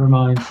sword. Never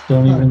mind.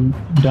 Don't even.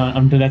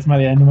 Done. That's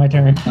my end of my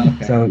turn.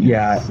 Okay. So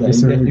yeah, So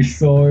you get your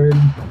sword.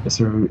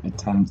 Usoru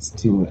attempts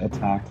to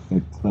attack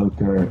the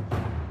cloaker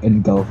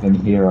engulfing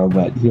Hero,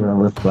 but Hero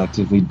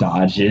reflectively The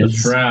dodges.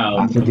 shroud.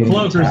 After The getting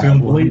cloaker attacked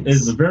is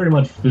once. very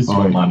much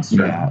physical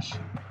monster. Yeah,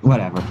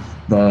 whatever.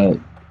 The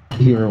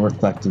Hero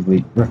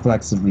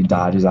reflexively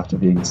dodges after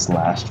being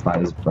slashed by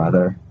his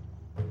brother.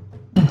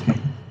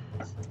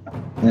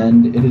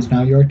 And it is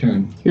now your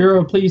turn.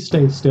 Hero, please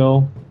stay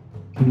still.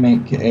 You can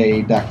make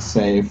a dex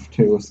save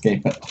to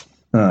escape it.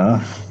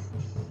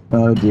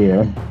 Oh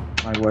dear.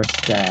 My worst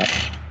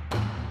stat.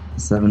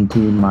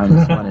 17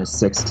 minus 1 is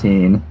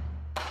 16.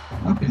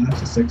 Okay,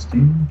 that's a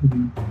 16.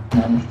 You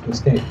managed to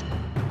escape.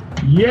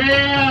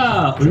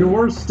 Yeah! Your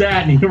worst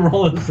stat, and you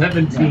roll a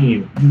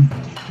 17.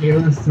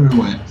 Tear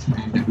through it,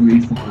 and it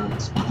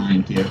reforms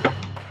behind you.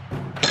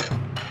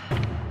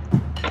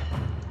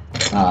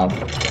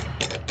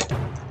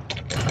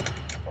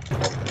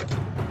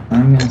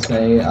 I'm gonna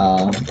say,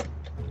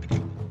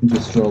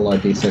 just roll a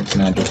d6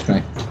 magic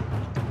strength.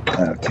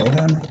 Okay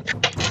then.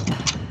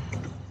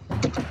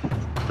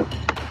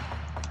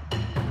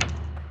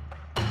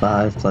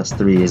 5 plus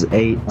 3 is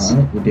 8.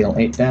 Alright, you deal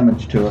 8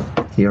 damage to it.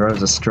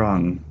 Hero's a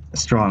strong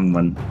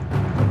one.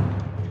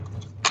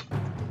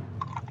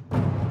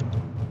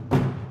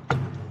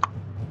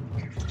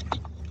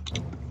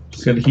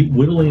 Just gotta keep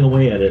whittling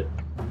away at it.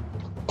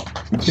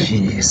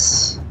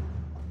 Jeez.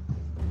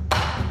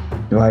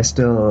 Do I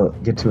still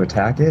get to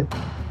attack it?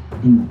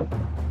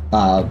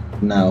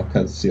 No,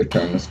 because your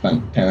turn is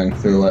spent tearing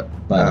through it,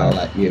 but I'll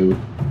let you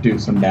do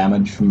some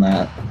damage from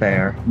that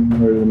Fair. in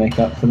order to make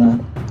up for that.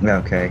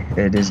 Okay.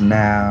 It is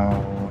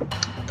now.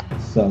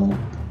 So,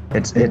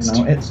 It's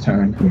now its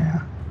turn.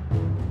 yeah.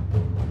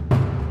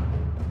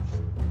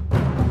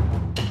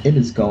 It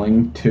is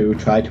going to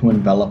try to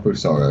envelop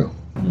Usoru.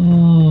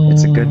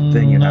 It's a good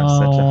thing you have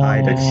such a high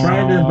It's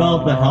trying to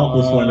envelop the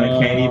helpless one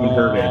that can't even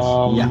hurt it.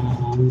 Yeah,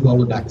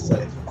 roll a dex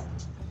save.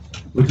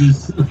 Which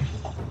is...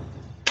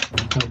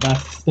 So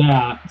that's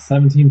stat.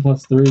 17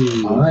 plus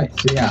 3. Alright,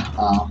 so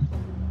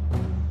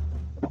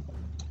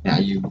yeah,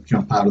 you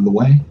jump out of the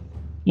way,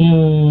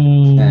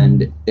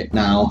 and it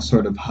now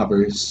sort of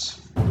hovers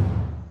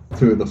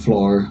through the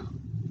floor,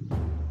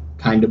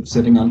 kind of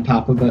sitting on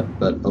top of it,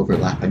 but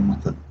overlapping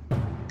with it.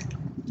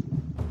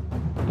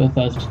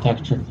 Bethesda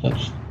texture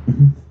glitch.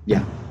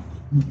 Yeah.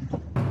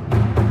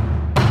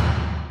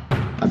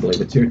 I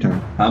believe it's your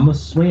turn. I'm gonna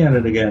swing at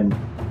it again.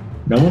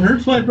 No one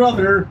hurts my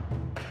brother.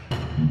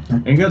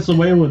 And gets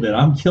away with it.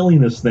 I'm killing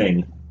this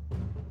thing.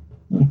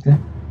 Okay.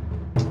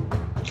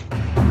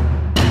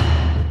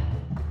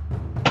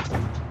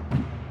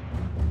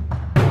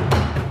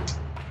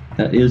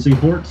 That is a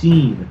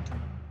 14.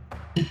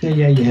 Okay,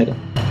 yeah, you hit it.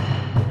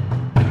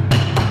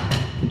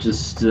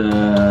 Just,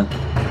 Or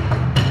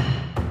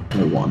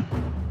 1.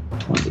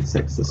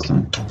 1d6 this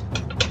time.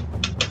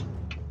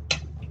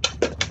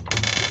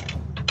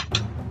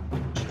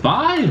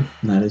 5!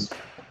 That is.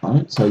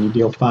 Alright, so you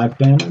deal 5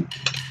 damage.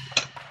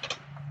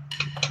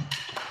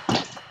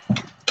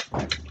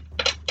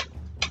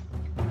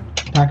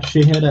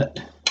 Takashi hit it.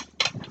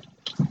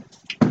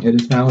 It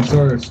is now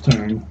Usoru's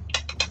turn.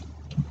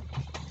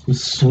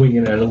 Just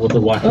swinging at it with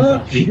the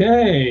walkie-talkie.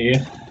 Okay.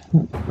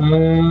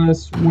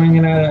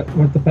 Swinging at it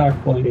with the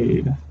back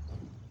blade.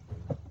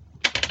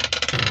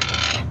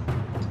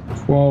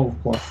 12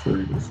 plus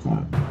 3 this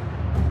time.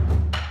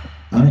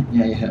 Alright,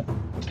 yeah, you hit.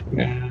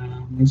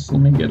 And so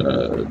let me get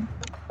a.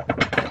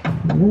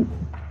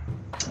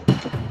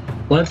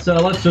 Let's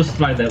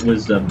justify that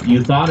wisdom.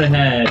 You thought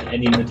ahead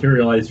and you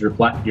materialized your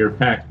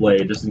pack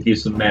blade just in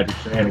case some magic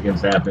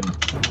shenanigans happen.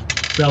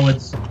 So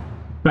it's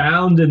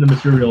bound in the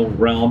material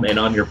realm and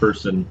on your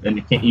person, and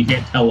you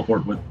can't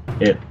teleport with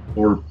it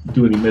or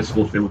do any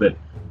mystical shit with it,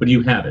 but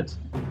you have it.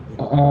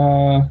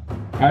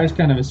 I just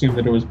kind of assumed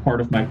that it was part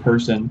of my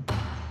person,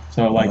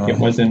 so like it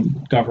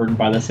wasn't governed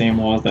by the same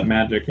laws that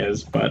magic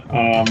is. But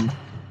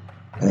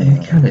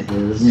It kind of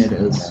is. It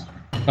is.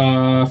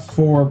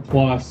 4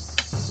 plus.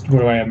 What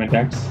do I have? My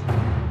dex.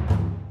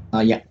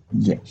 Yeah.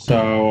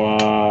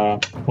 So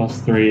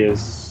plus 3 is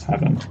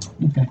 7.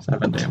 Okay.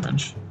 7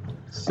 damage.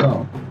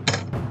 So,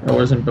 I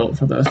wasn't built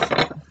for this.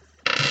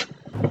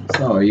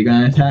 are you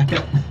gonna attack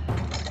it?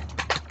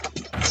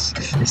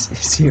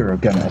 Is Hero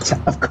gonna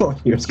attack? Of course,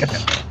 Hero's gonna.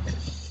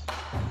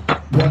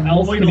 What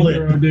else can Wiggle it.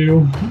 Hero do?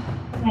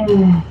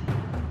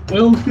 What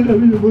else can I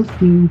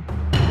do?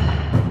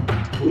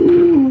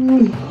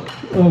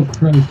 Oh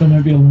Christ, I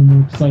might be a little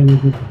more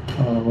excited with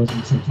I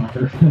wasn't so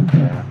talker.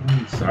 Yeah.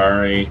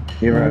 Sorry.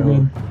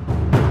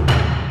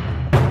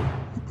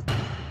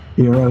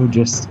 Hero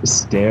just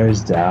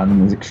stares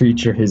down at the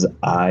creature, his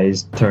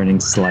eyes turning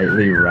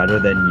slightly redder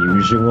than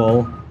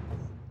usual,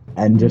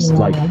 and just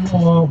like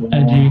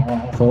Edgy.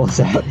 pulls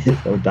out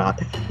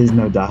his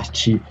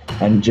Nodachi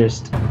and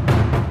just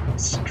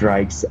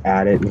strikes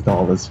at it with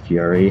all his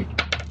fury.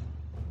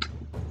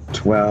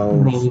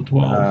 12. Roll a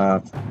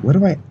 12. What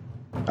do I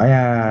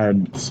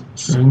had?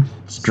 Strength.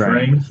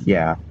 Strength.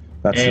 Yeah.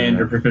 That's and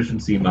your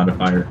proficiency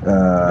modifier.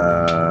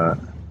 uh,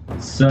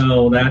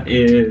 So that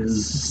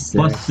is Six.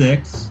 plus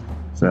 6.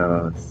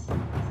 so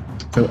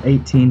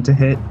 18 to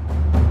hit.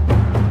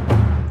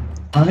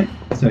 Alright,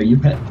 so you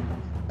hit.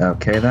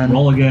 Okay then.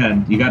 Roll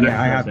again. You got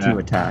Yeah, I have extra 2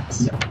 attack.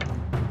 attacks.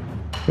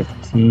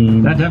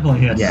 15. That definitely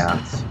hits.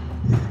 Yeah.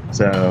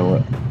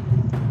 So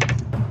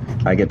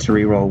I get to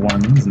reroll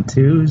 1s and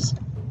 2s.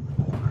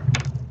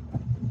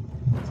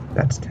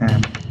 That's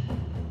 10.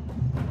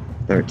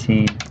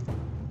 13.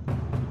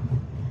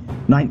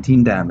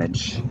 19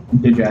 damage.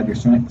 Did you add your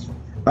strength?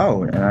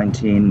 Oh,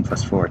 19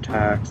 plus 4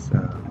 attacks. So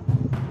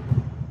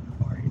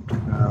 4, 8,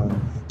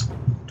 12,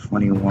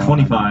 21.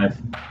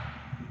 25.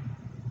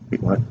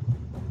 Wait, what?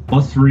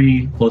 Plus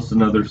 3, plus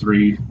another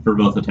 3 for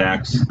both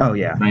attacks. Oh,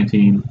 yeah.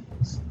 19.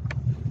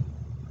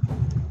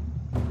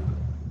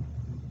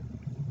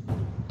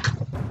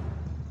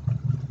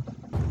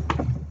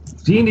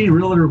 D&D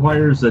really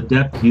requires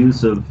adept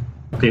use of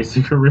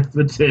basic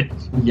arithmetic.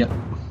 Yep.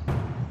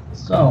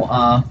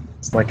 So,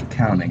 It's like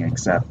accounting,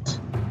 except,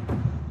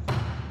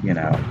 you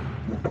know.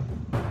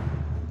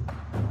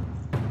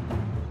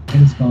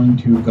 it's going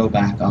to go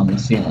back on the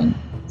ceiling.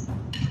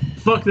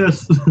 Fuck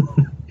this.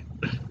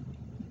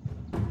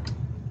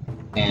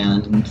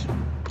 And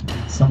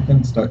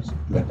something starts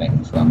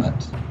dripping from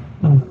it.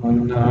 Oh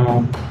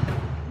no.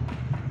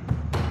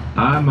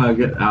 I'm gonna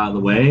get out of the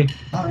way.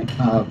 Alright,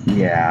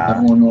 Yeah.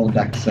 everyone roll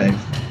dex save.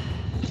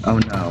 Oh,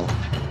 no.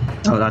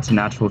 Oh, that's a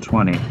natural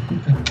 20.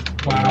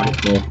 Wow.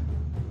 Cool.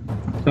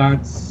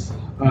 That's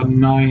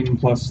 9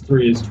 plus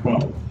 3 is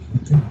 12.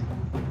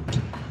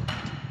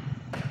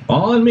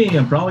 All on me.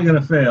 I'm probably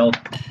gonna fail.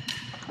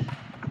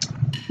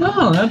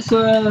 Oh, that's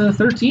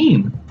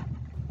 13.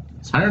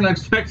 It's higher than I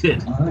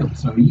expected. Alright,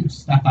 so you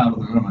step out of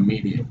the room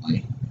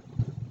immediately.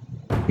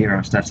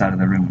 Hero steps out of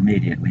the room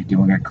immediately,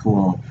 doing a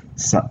cool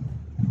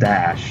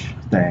dash You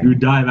thing.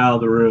 dive out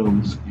of the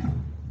rooms.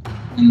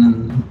 And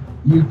then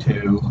you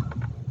two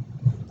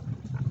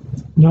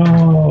No.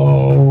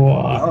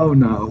 Oh,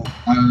 no.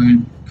 are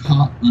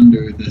caught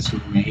under this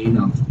rain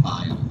of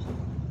bile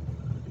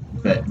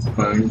that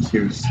burns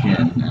your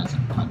skin as it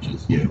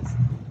touches you.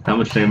 How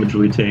much damage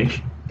will we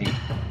take? 8.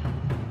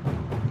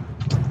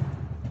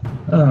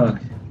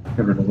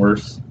 Never the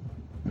worse.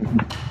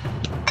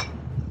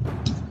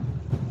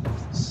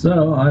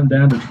 So I'm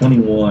down to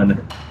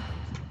 21.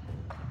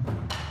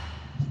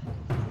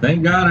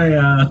 Thank God I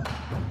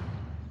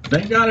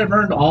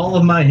burned all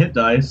of my hit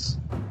dice.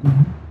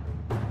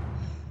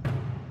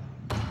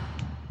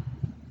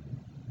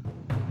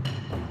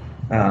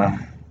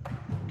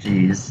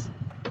 Jeez.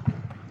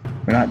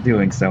 We're not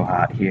doing so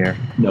hot here.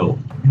 No.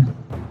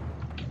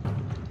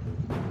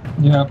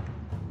 Yep.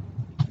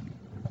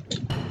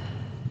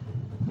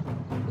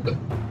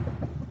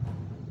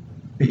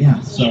 But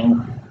yeah, so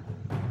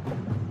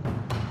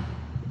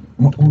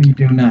what will you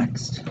do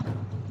next?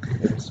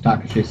 It's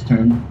Takashi's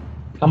turn.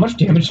 How much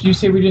damage did you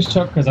say we just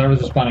took? Because I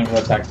was responding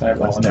to a text. I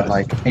Wasn't it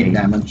apologize. like 8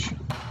 damage.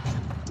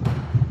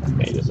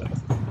 Amazing.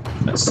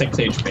 That's 6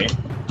 HP.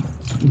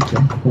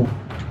 Okay, cool.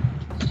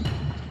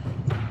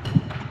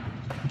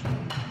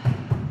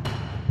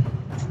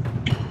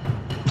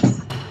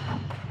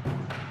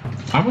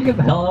 I'm gonna get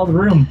the hell out of the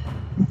room.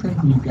 Okay,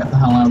 you get the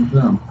hell out of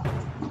the room.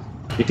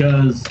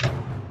 Because,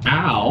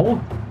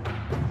 ow.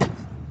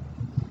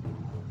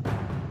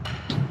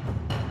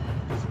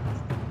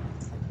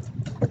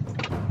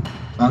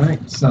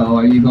 Alright, so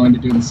are you going to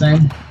do the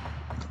same?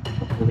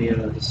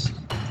 Yes.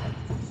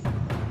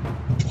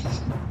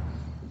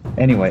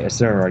 Anyway,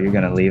 Usoru, are you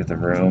gonna leave the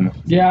room?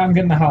 Yeah, I'm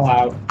getting the hell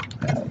out.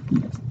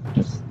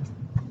 Just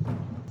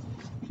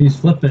He's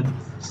flipping.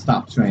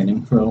 stops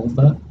raining for a little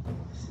bit.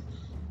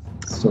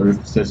 Sort of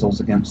sizzles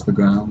against the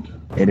ground.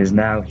 It is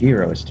now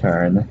Hero's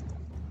turn.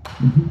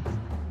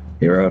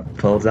 Hero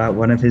pulls out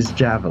one of his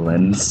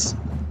javelins.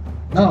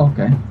 Oh,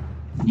 okay.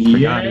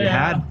 Forgot he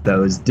had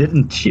those,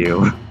 didn't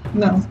you?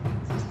 No.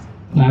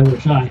 I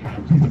wish I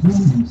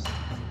had.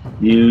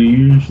 You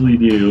usually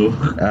do.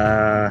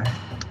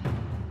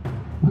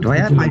 Do I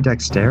add my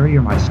dexterity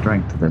or my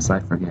strength to this? I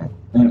forget.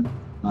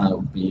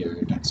 That'll be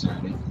your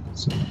dexterity.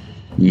 So,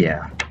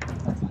 Yeah.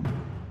 okay.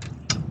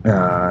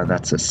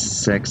 That's a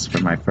 6 for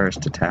my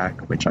first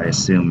attack, which I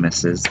assume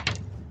misses.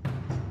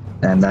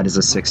 And that is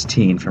a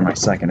 16 for my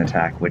second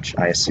attack, which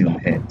I assume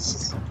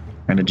hits.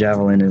 And a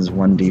javelin is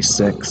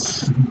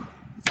 1d6.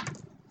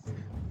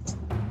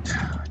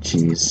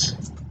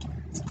 Jeez.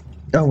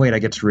 Oh, wait, I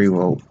get to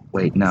reroll.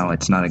 Wait, no,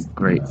 it's not a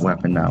great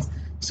weapon now.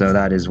 So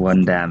that is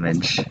 1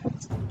 damage.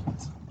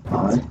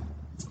 Alright.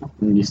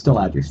 And you still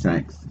add your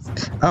strength.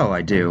 Oh,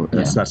 I do.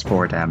 Yeah. That's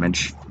 4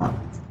 damage.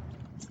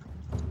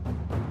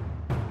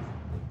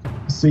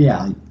 So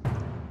yeah,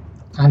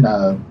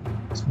 kinda,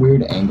 it's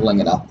weird angling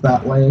it up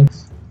that way.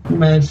 You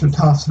manage to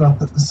toss it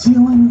up at the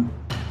ceiling.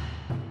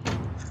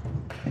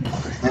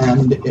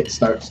 And it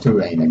starts to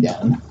rain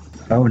again.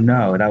 Oh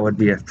no, that would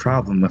be a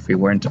problem if we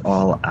weren't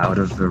all out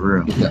of the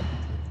room. Yeah.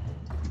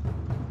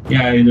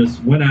 Yeah, I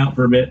just went out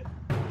for a bit,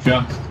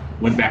 just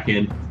went back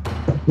in.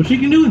 Which you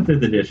can do in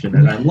 5th edition,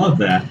 and I love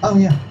that. Oh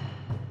yeah.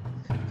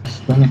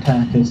 Spring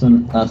attack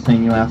isn't a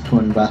thing you have to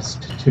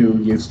invest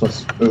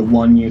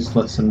one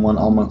useless and one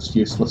almost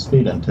useless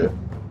feat into.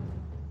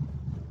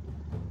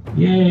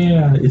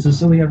 Yeah, it's just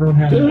something everyone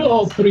has. Good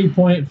old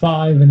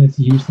 3.5 and it's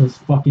useless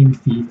fucking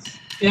feats.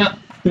 Yeah,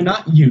 they're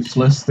not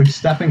useless. They're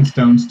stepping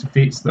stones to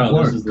feats that Oh,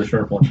 work. this is the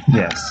short one.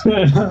 Yes.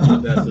 That's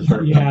the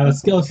short Yeah, one. the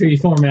skill tree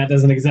format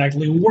doesn't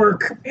exactly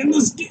work in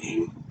this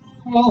game.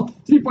 Well,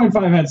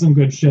 3.5 had some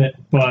good shit,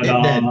 but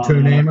It did.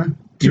 True namer.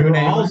 You're True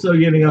namer. also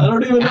getting I a.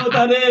 don't even know what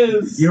that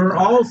is. You're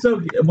also,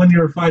 when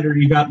you're a fighter,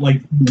 you got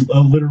like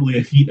literally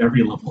a feat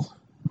every level.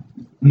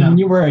 No. When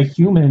you were a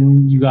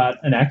human, you got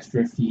an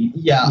extra feat.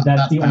 Yeah,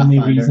 That's the only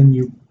Pathfinder. reason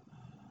you.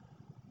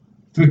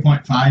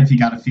 3.5, you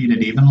got a feat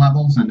at even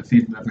levels and a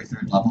feat at every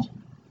third level.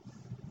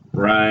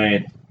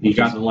 Right. You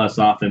got them less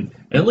often.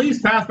 At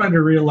least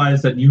Pathfinder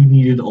realized that you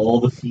needed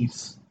all the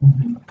feats.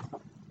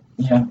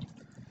 Yeah.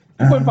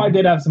 3.5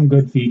 did have some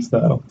good feats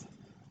though.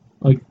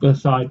 Like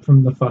aside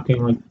from the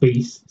fucking like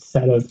base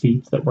set of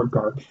feats that were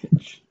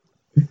garbage.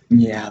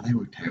 Yeah, they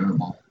were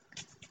terrible.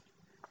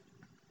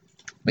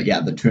 But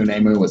yeah, the True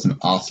Namer was an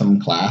awesome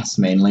class,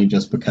 mainly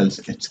just because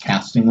its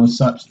casting was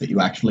such that you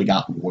actually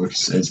got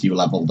worse as you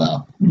leveled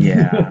up.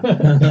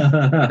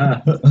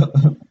 Yeah.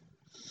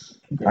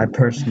 I I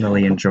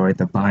personally enjoyed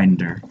the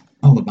binder.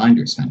 Oh, the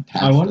binder's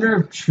fantastic. I wonder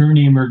if True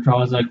Namer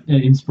draws like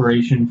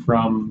inspiration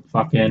from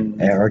fucking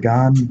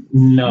Aragon?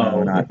 no,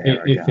 No, not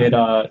if it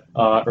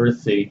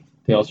Earthsea,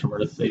 Tales from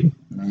Earthsea,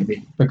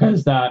 Maybe.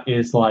 because that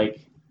is like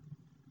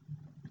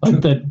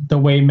the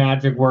way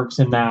magic works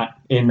in that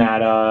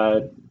Yeah,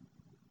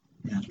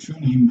 True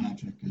Name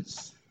magic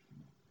is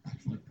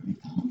actually pretty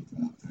common for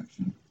that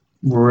section.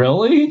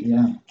 really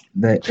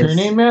Yeah. True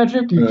Name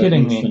magic. You're Or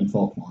kidding at least me. in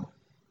folklore.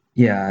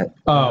 Yeah.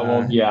 Oh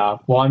well, yeah.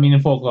 Well, I mean in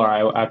folklore,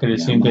 I could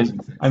assume because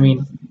I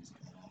mean.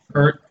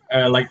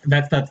 Like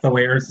that's the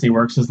way Earthsea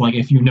works is like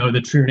if you know the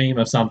true name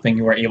of something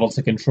you are able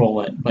to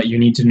control it, but you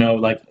need to know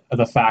like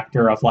the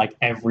factor of like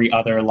every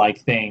other like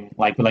thing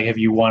like if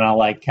you want to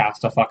like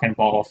cast a fucking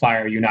ball of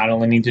fire, you not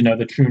only need to know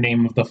the true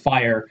name of the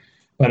fire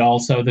but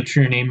also the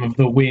true name of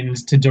the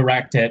wind to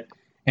direct it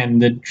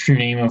and the true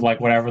name of like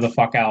whatever the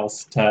fuck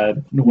else to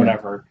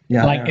whatever.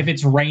 Yeah. Like if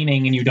it's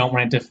raining and you don't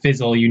want it to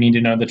fizzle, you need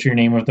to know the true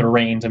name of the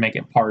rain to make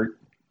it part.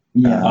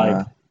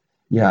 Yeah.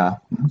 Yeah.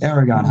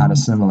 Aragon had a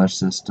similar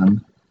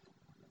system.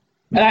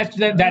 That's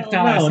not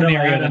a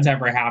scenario that's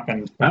ever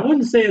happened. I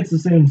wouldn't say it's the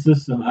same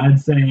system. I'd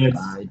say it's.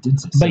 I did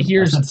say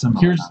But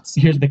similar.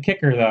 here's the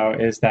kicker though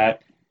is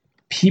that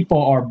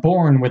people are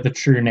born with a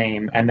true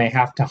name and they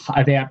have to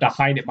hide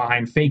it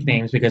behind fake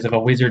names because if a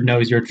wizard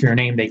knows your true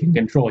name, they can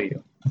control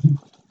you.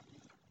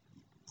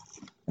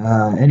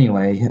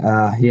 Anyway,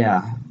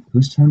 yeah.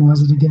 Whose turn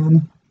was it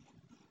again?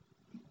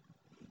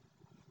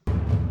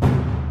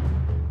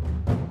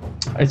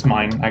 It's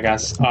mine, I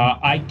guess.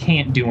 I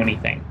can't do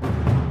anything.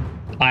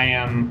 I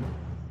am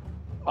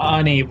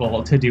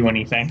unable to do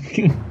anything.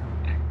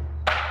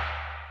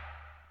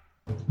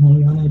 Well,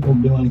 you're unable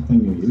to do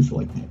anything you're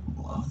usually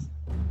capable of.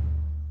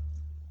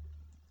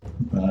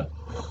 But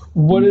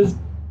What is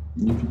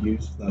you could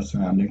use the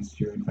surroundings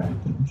to your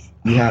advantage.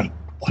 You have.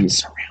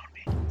 what's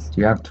surrounding? Do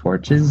you have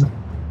torches?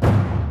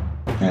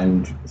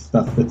 And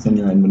stuff that's in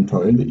your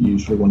inventory that you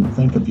usually wouldn't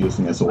think of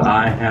using as a weapon.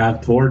 I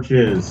have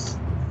torches.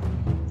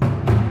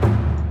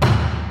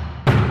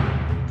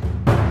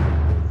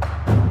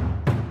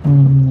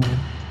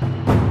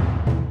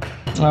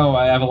 Oh,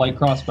 I have a light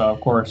crossbow, of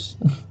course.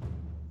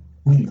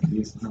 You could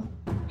use them.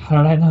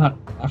 How did I not?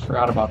 I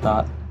forgot about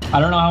that. I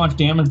don't know how much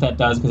damage that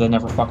does because I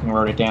never fucking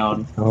wrote it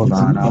down. Hold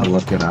on, I'll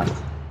look it up.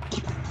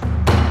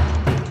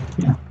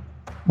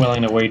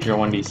 Willing to wager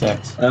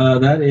 1d6.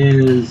 That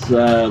is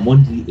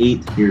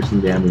 1d8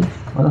 piercing damage.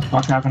 What the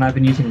fuck haven't I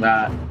been using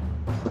that?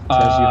 Says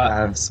you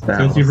have spells.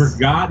 Because you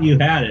forgot you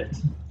had it.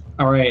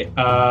 All right.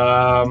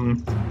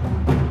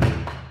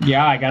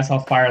 Yeah, I guess I'll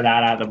fire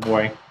that at the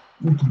boy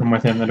from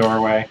within the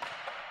doorway.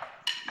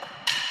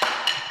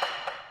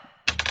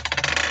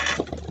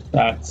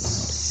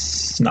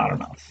 That's not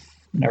enough.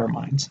 Never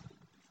mind.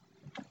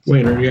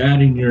 Wait, are you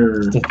adding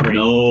your... It's a 3.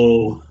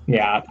 No.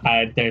 Yeah,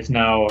 there's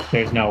no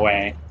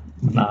way.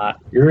 Not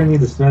You're going to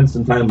need to spend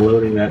some time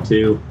loading that,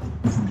 too.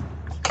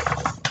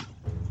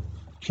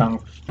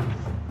 chunk.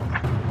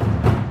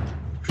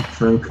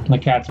 Trunk. The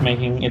cat's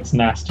making its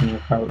nest in your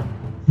coat.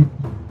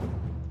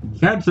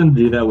 Cats tend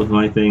to do that with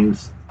my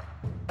things.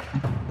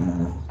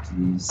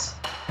 Jeez.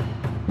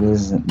 It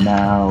is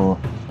now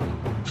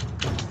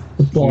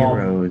Ball.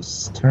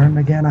 Hero's turn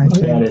again, I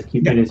think. Yeah, it is.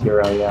 Keep it as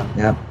hero. Yeah.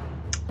 Yep.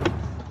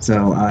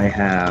 So I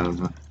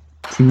have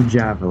 2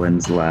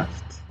 javelins left.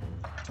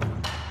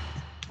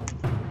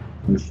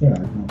 Sure.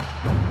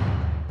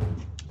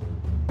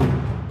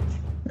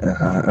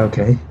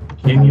 Okay.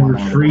 Can you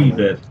retrieve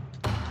it?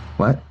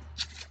 What?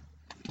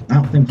 I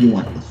don't think you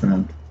want this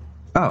round.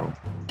 Oh.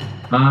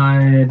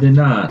 I did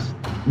not.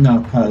 No,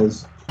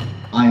 because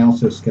I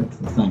also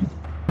skipped the thing.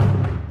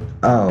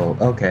 Oh,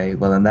 okay.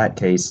 Well, in that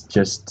case,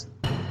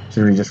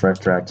 should we just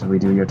retroactively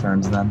do your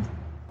turns then?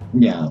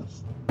 Yeah.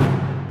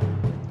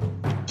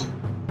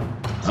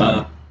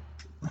 Huh.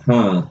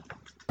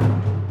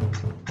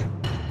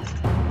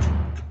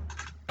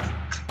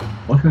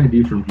 what can I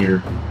do from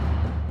here?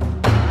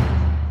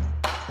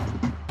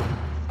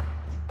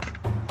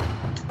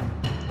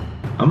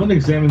 I'm gonna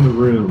examine the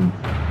room.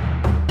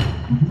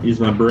 Use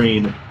my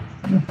brain.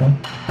 Okay.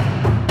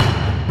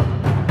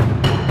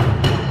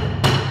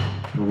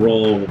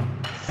 Roll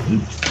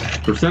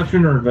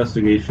perception or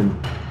investigation.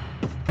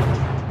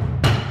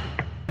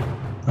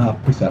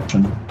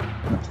 Perception.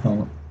 Let's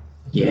call it.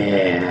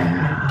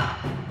 Yeah.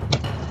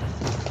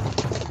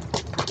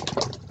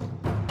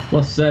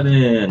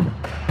 +7.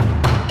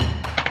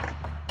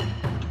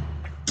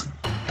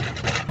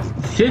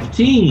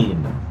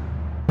 15.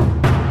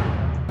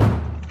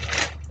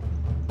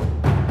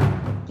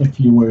 If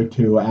you were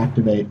to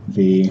activate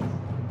the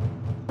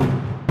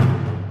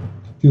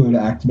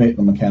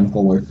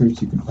mechanical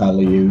workers, you could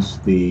probably use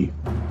the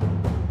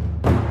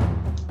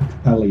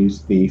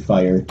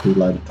fire to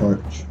light a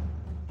torch.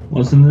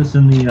 Wasn't this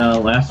in the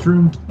last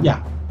room?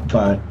 Yeah,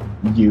 but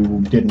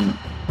you didn't.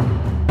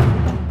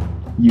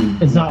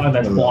 It's not like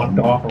that's blocked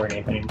off or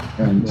anything.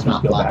 And it's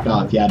not blocked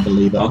off. You had to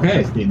leave it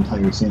because the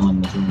entire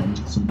ceiling was ruined.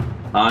 So.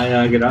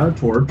 I get out a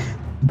torch.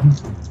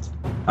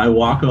 I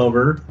walk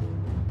over.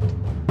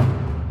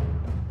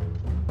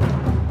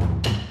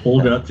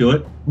 Hold it up to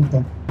it.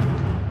 Okay.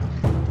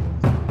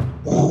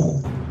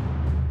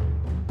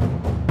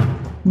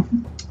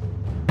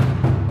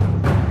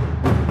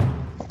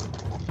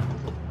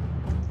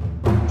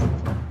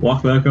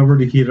 Walk back over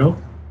to Hiro.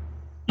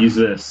 Use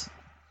this.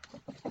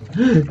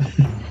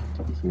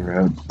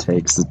 Hero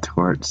takes the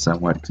torch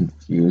somewhat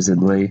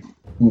confusedly.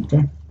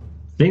 Okay.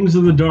 Things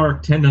in the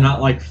dark tend to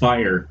not like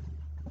fire.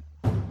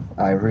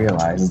 I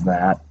realize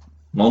that.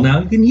 Well, now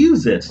you can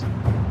use it.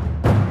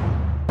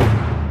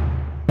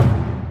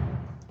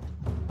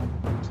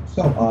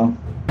 So,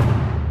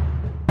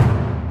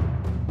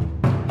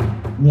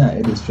 yeah,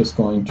 it is just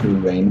going to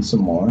rain some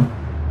more.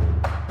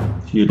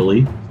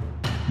 Futilely.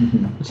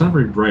 Mm-hmm. It's not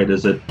very bright,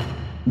 is it?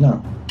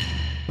 No.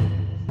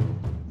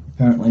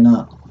 Apparently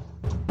not.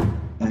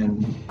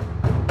 And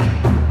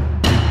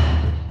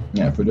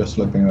yeah, if we're just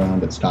looking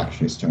around, it's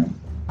Takshi's turn.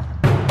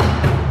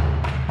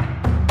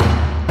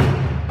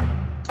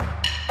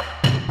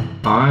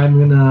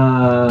 I'm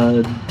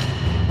gonna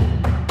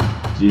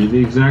do the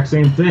exact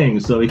same thing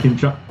so he can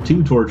chuck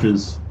 2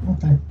 torches.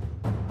 Okay.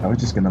 I was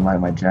just gonna light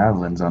my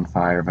javelins on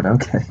fire, but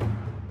okay.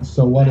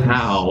 So what is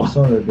How?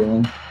 Usoru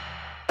doing?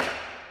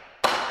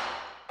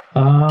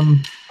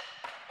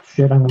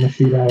 Shit, I'm gonna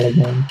shoot at it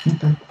again.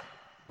 Okay.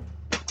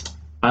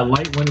 I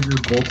light one of your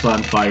bolts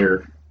on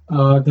fire.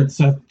 That's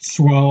a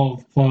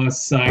 12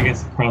 plus, I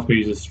guess crossbow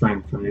uses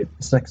strength, right?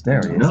 It's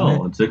dexterity, No,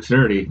 isn't it's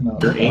dexterity. No,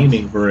 You're it's-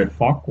 aiming for it.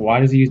 Fuck, why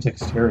does he use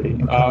dexterity?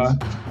 Because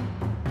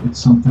it's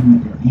something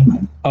that you're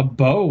aiming. A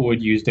bow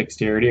would use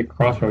dexterity, a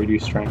crossbow would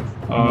use strength.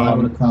 Why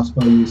would a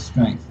crossbow use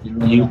strength?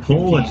 You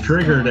pull a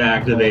trigger to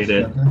activate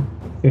it.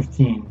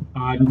 15.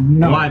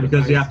 No. Why?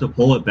 Because you have to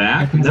pull it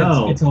back? Because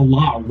No. It's a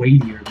lot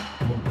weightier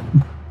than a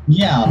bow.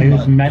 Yeah,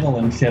 There's but metal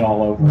and shit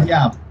all over it.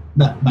 yeah,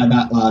 by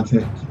that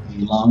logic, a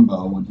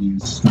longbow would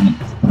use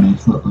strength, but a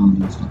short bow would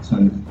use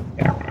dexterity.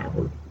 Yeah,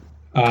 whatever.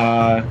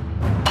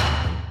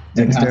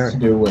 It has Dexterity.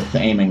 to do with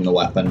aiming the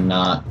weapon,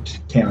 not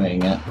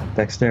carrying it.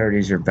 Dexterity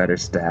is your better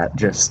stat.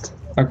 Just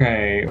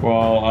Okay,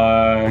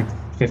 well,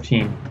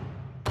 15.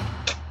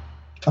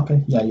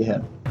 Okay, yeah, you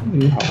hit.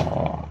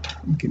 Oh,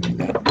 give me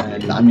that.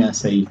 And I'm gonna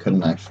say you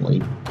couldn't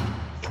actually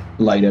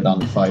light it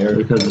on fire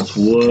Because it's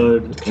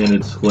wood and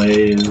it's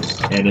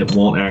glazed and it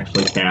won't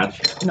actually catch.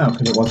 No,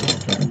 because it wasn't a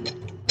turn.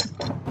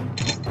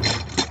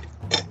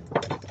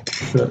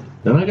 Shit.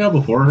 Didn't I go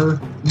before her?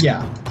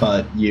 Yeah,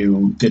 but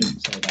you didn't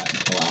say that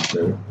until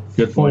after.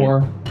 Good point.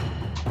 4.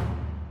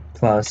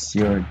 plus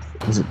your.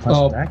 Is it plus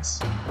Oh. dex?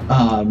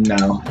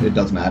 No, it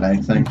doesn't add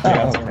anything.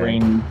 Yeah, it's a okay.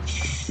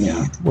 range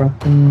Yeah.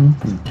 weapon.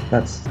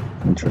 That's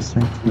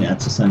interesting. Yeah,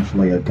 it's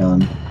essentially a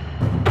gun.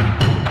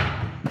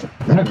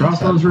 Yeah,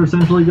 crossbows are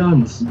essentially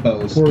guns.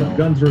 Bows Before don't.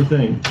 guns were a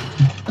thing.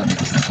 That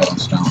makes the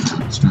bows don't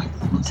have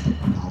strength unless they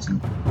compulsion.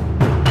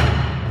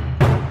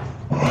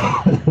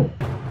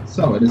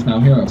 So it is now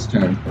Hero's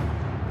turn.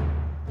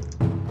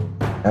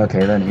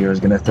 Okay, then Hero's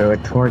gonna throw a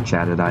torch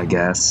at it, I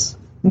guess.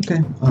 Okay.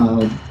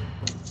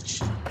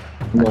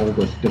 Roll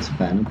with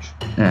disadvantage.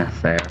 Yeah,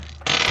 fair.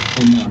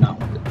 Oh no, not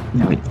with it.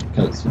 No, Wait.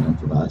 because it's an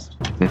improvised.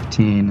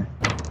 15,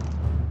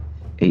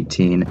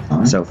 18.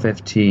 Alright. So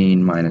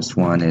 15 minus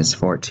 1 is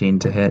 14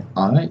 to hit.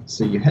 Alright,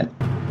 so you hit.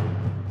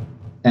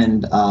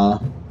 And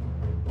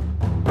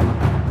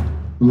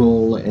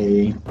roll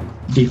a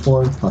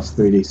d4 plus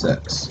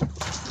 3d6.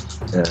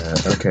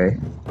 Okay.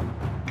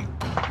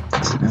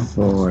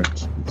 4,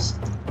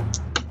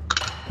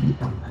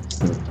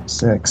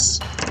 6,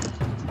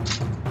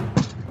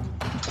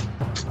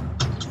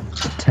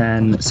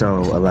 10,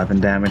 so 11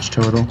 damage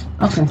total.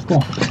 Okay,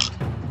 cool.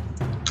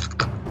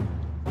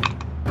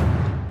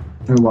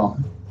 Very well.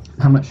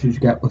 How much did you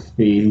get with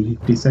the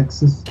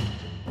d6s?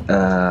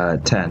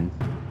 10.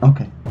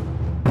 Okay.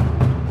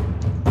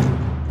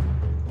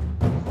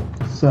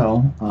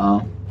 So,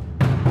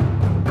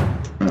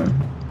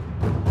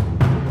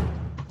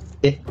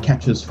 it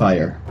catches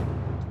fire.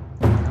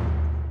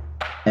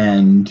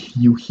 and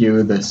you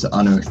hear this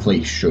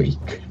unearthly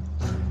shriek.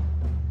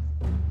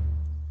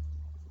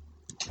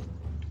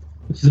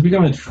 This is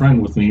becoming a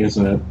trend with me,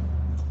 isn't it?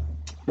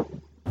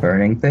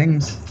 Burning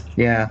things?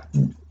 Yeah.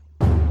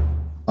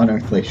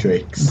 Unearthly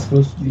shrieks.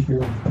 Supposed to be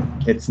here.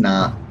 It's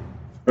not.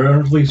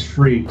 Earthly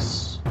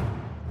freaks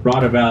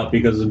brought about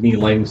because of me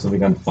lighting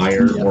something on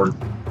fire Yep. or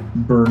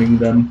burning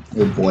them.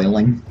 Or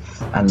boiling.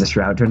 And the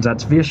shroud turns out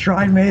to be a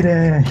shrine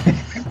maiden!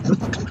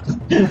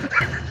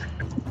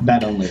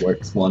 That only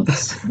works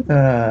once.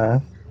 uh,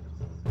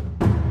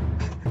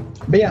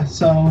 But yeah,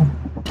 so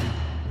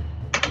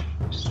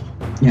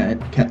yeah,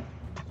 it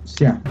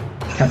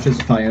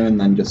catches fire and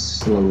then just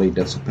slowly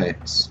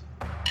dissipates.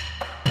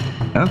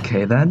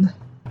 okay then.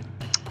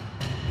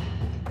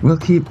 We'll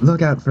keep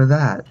lookout for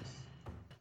that.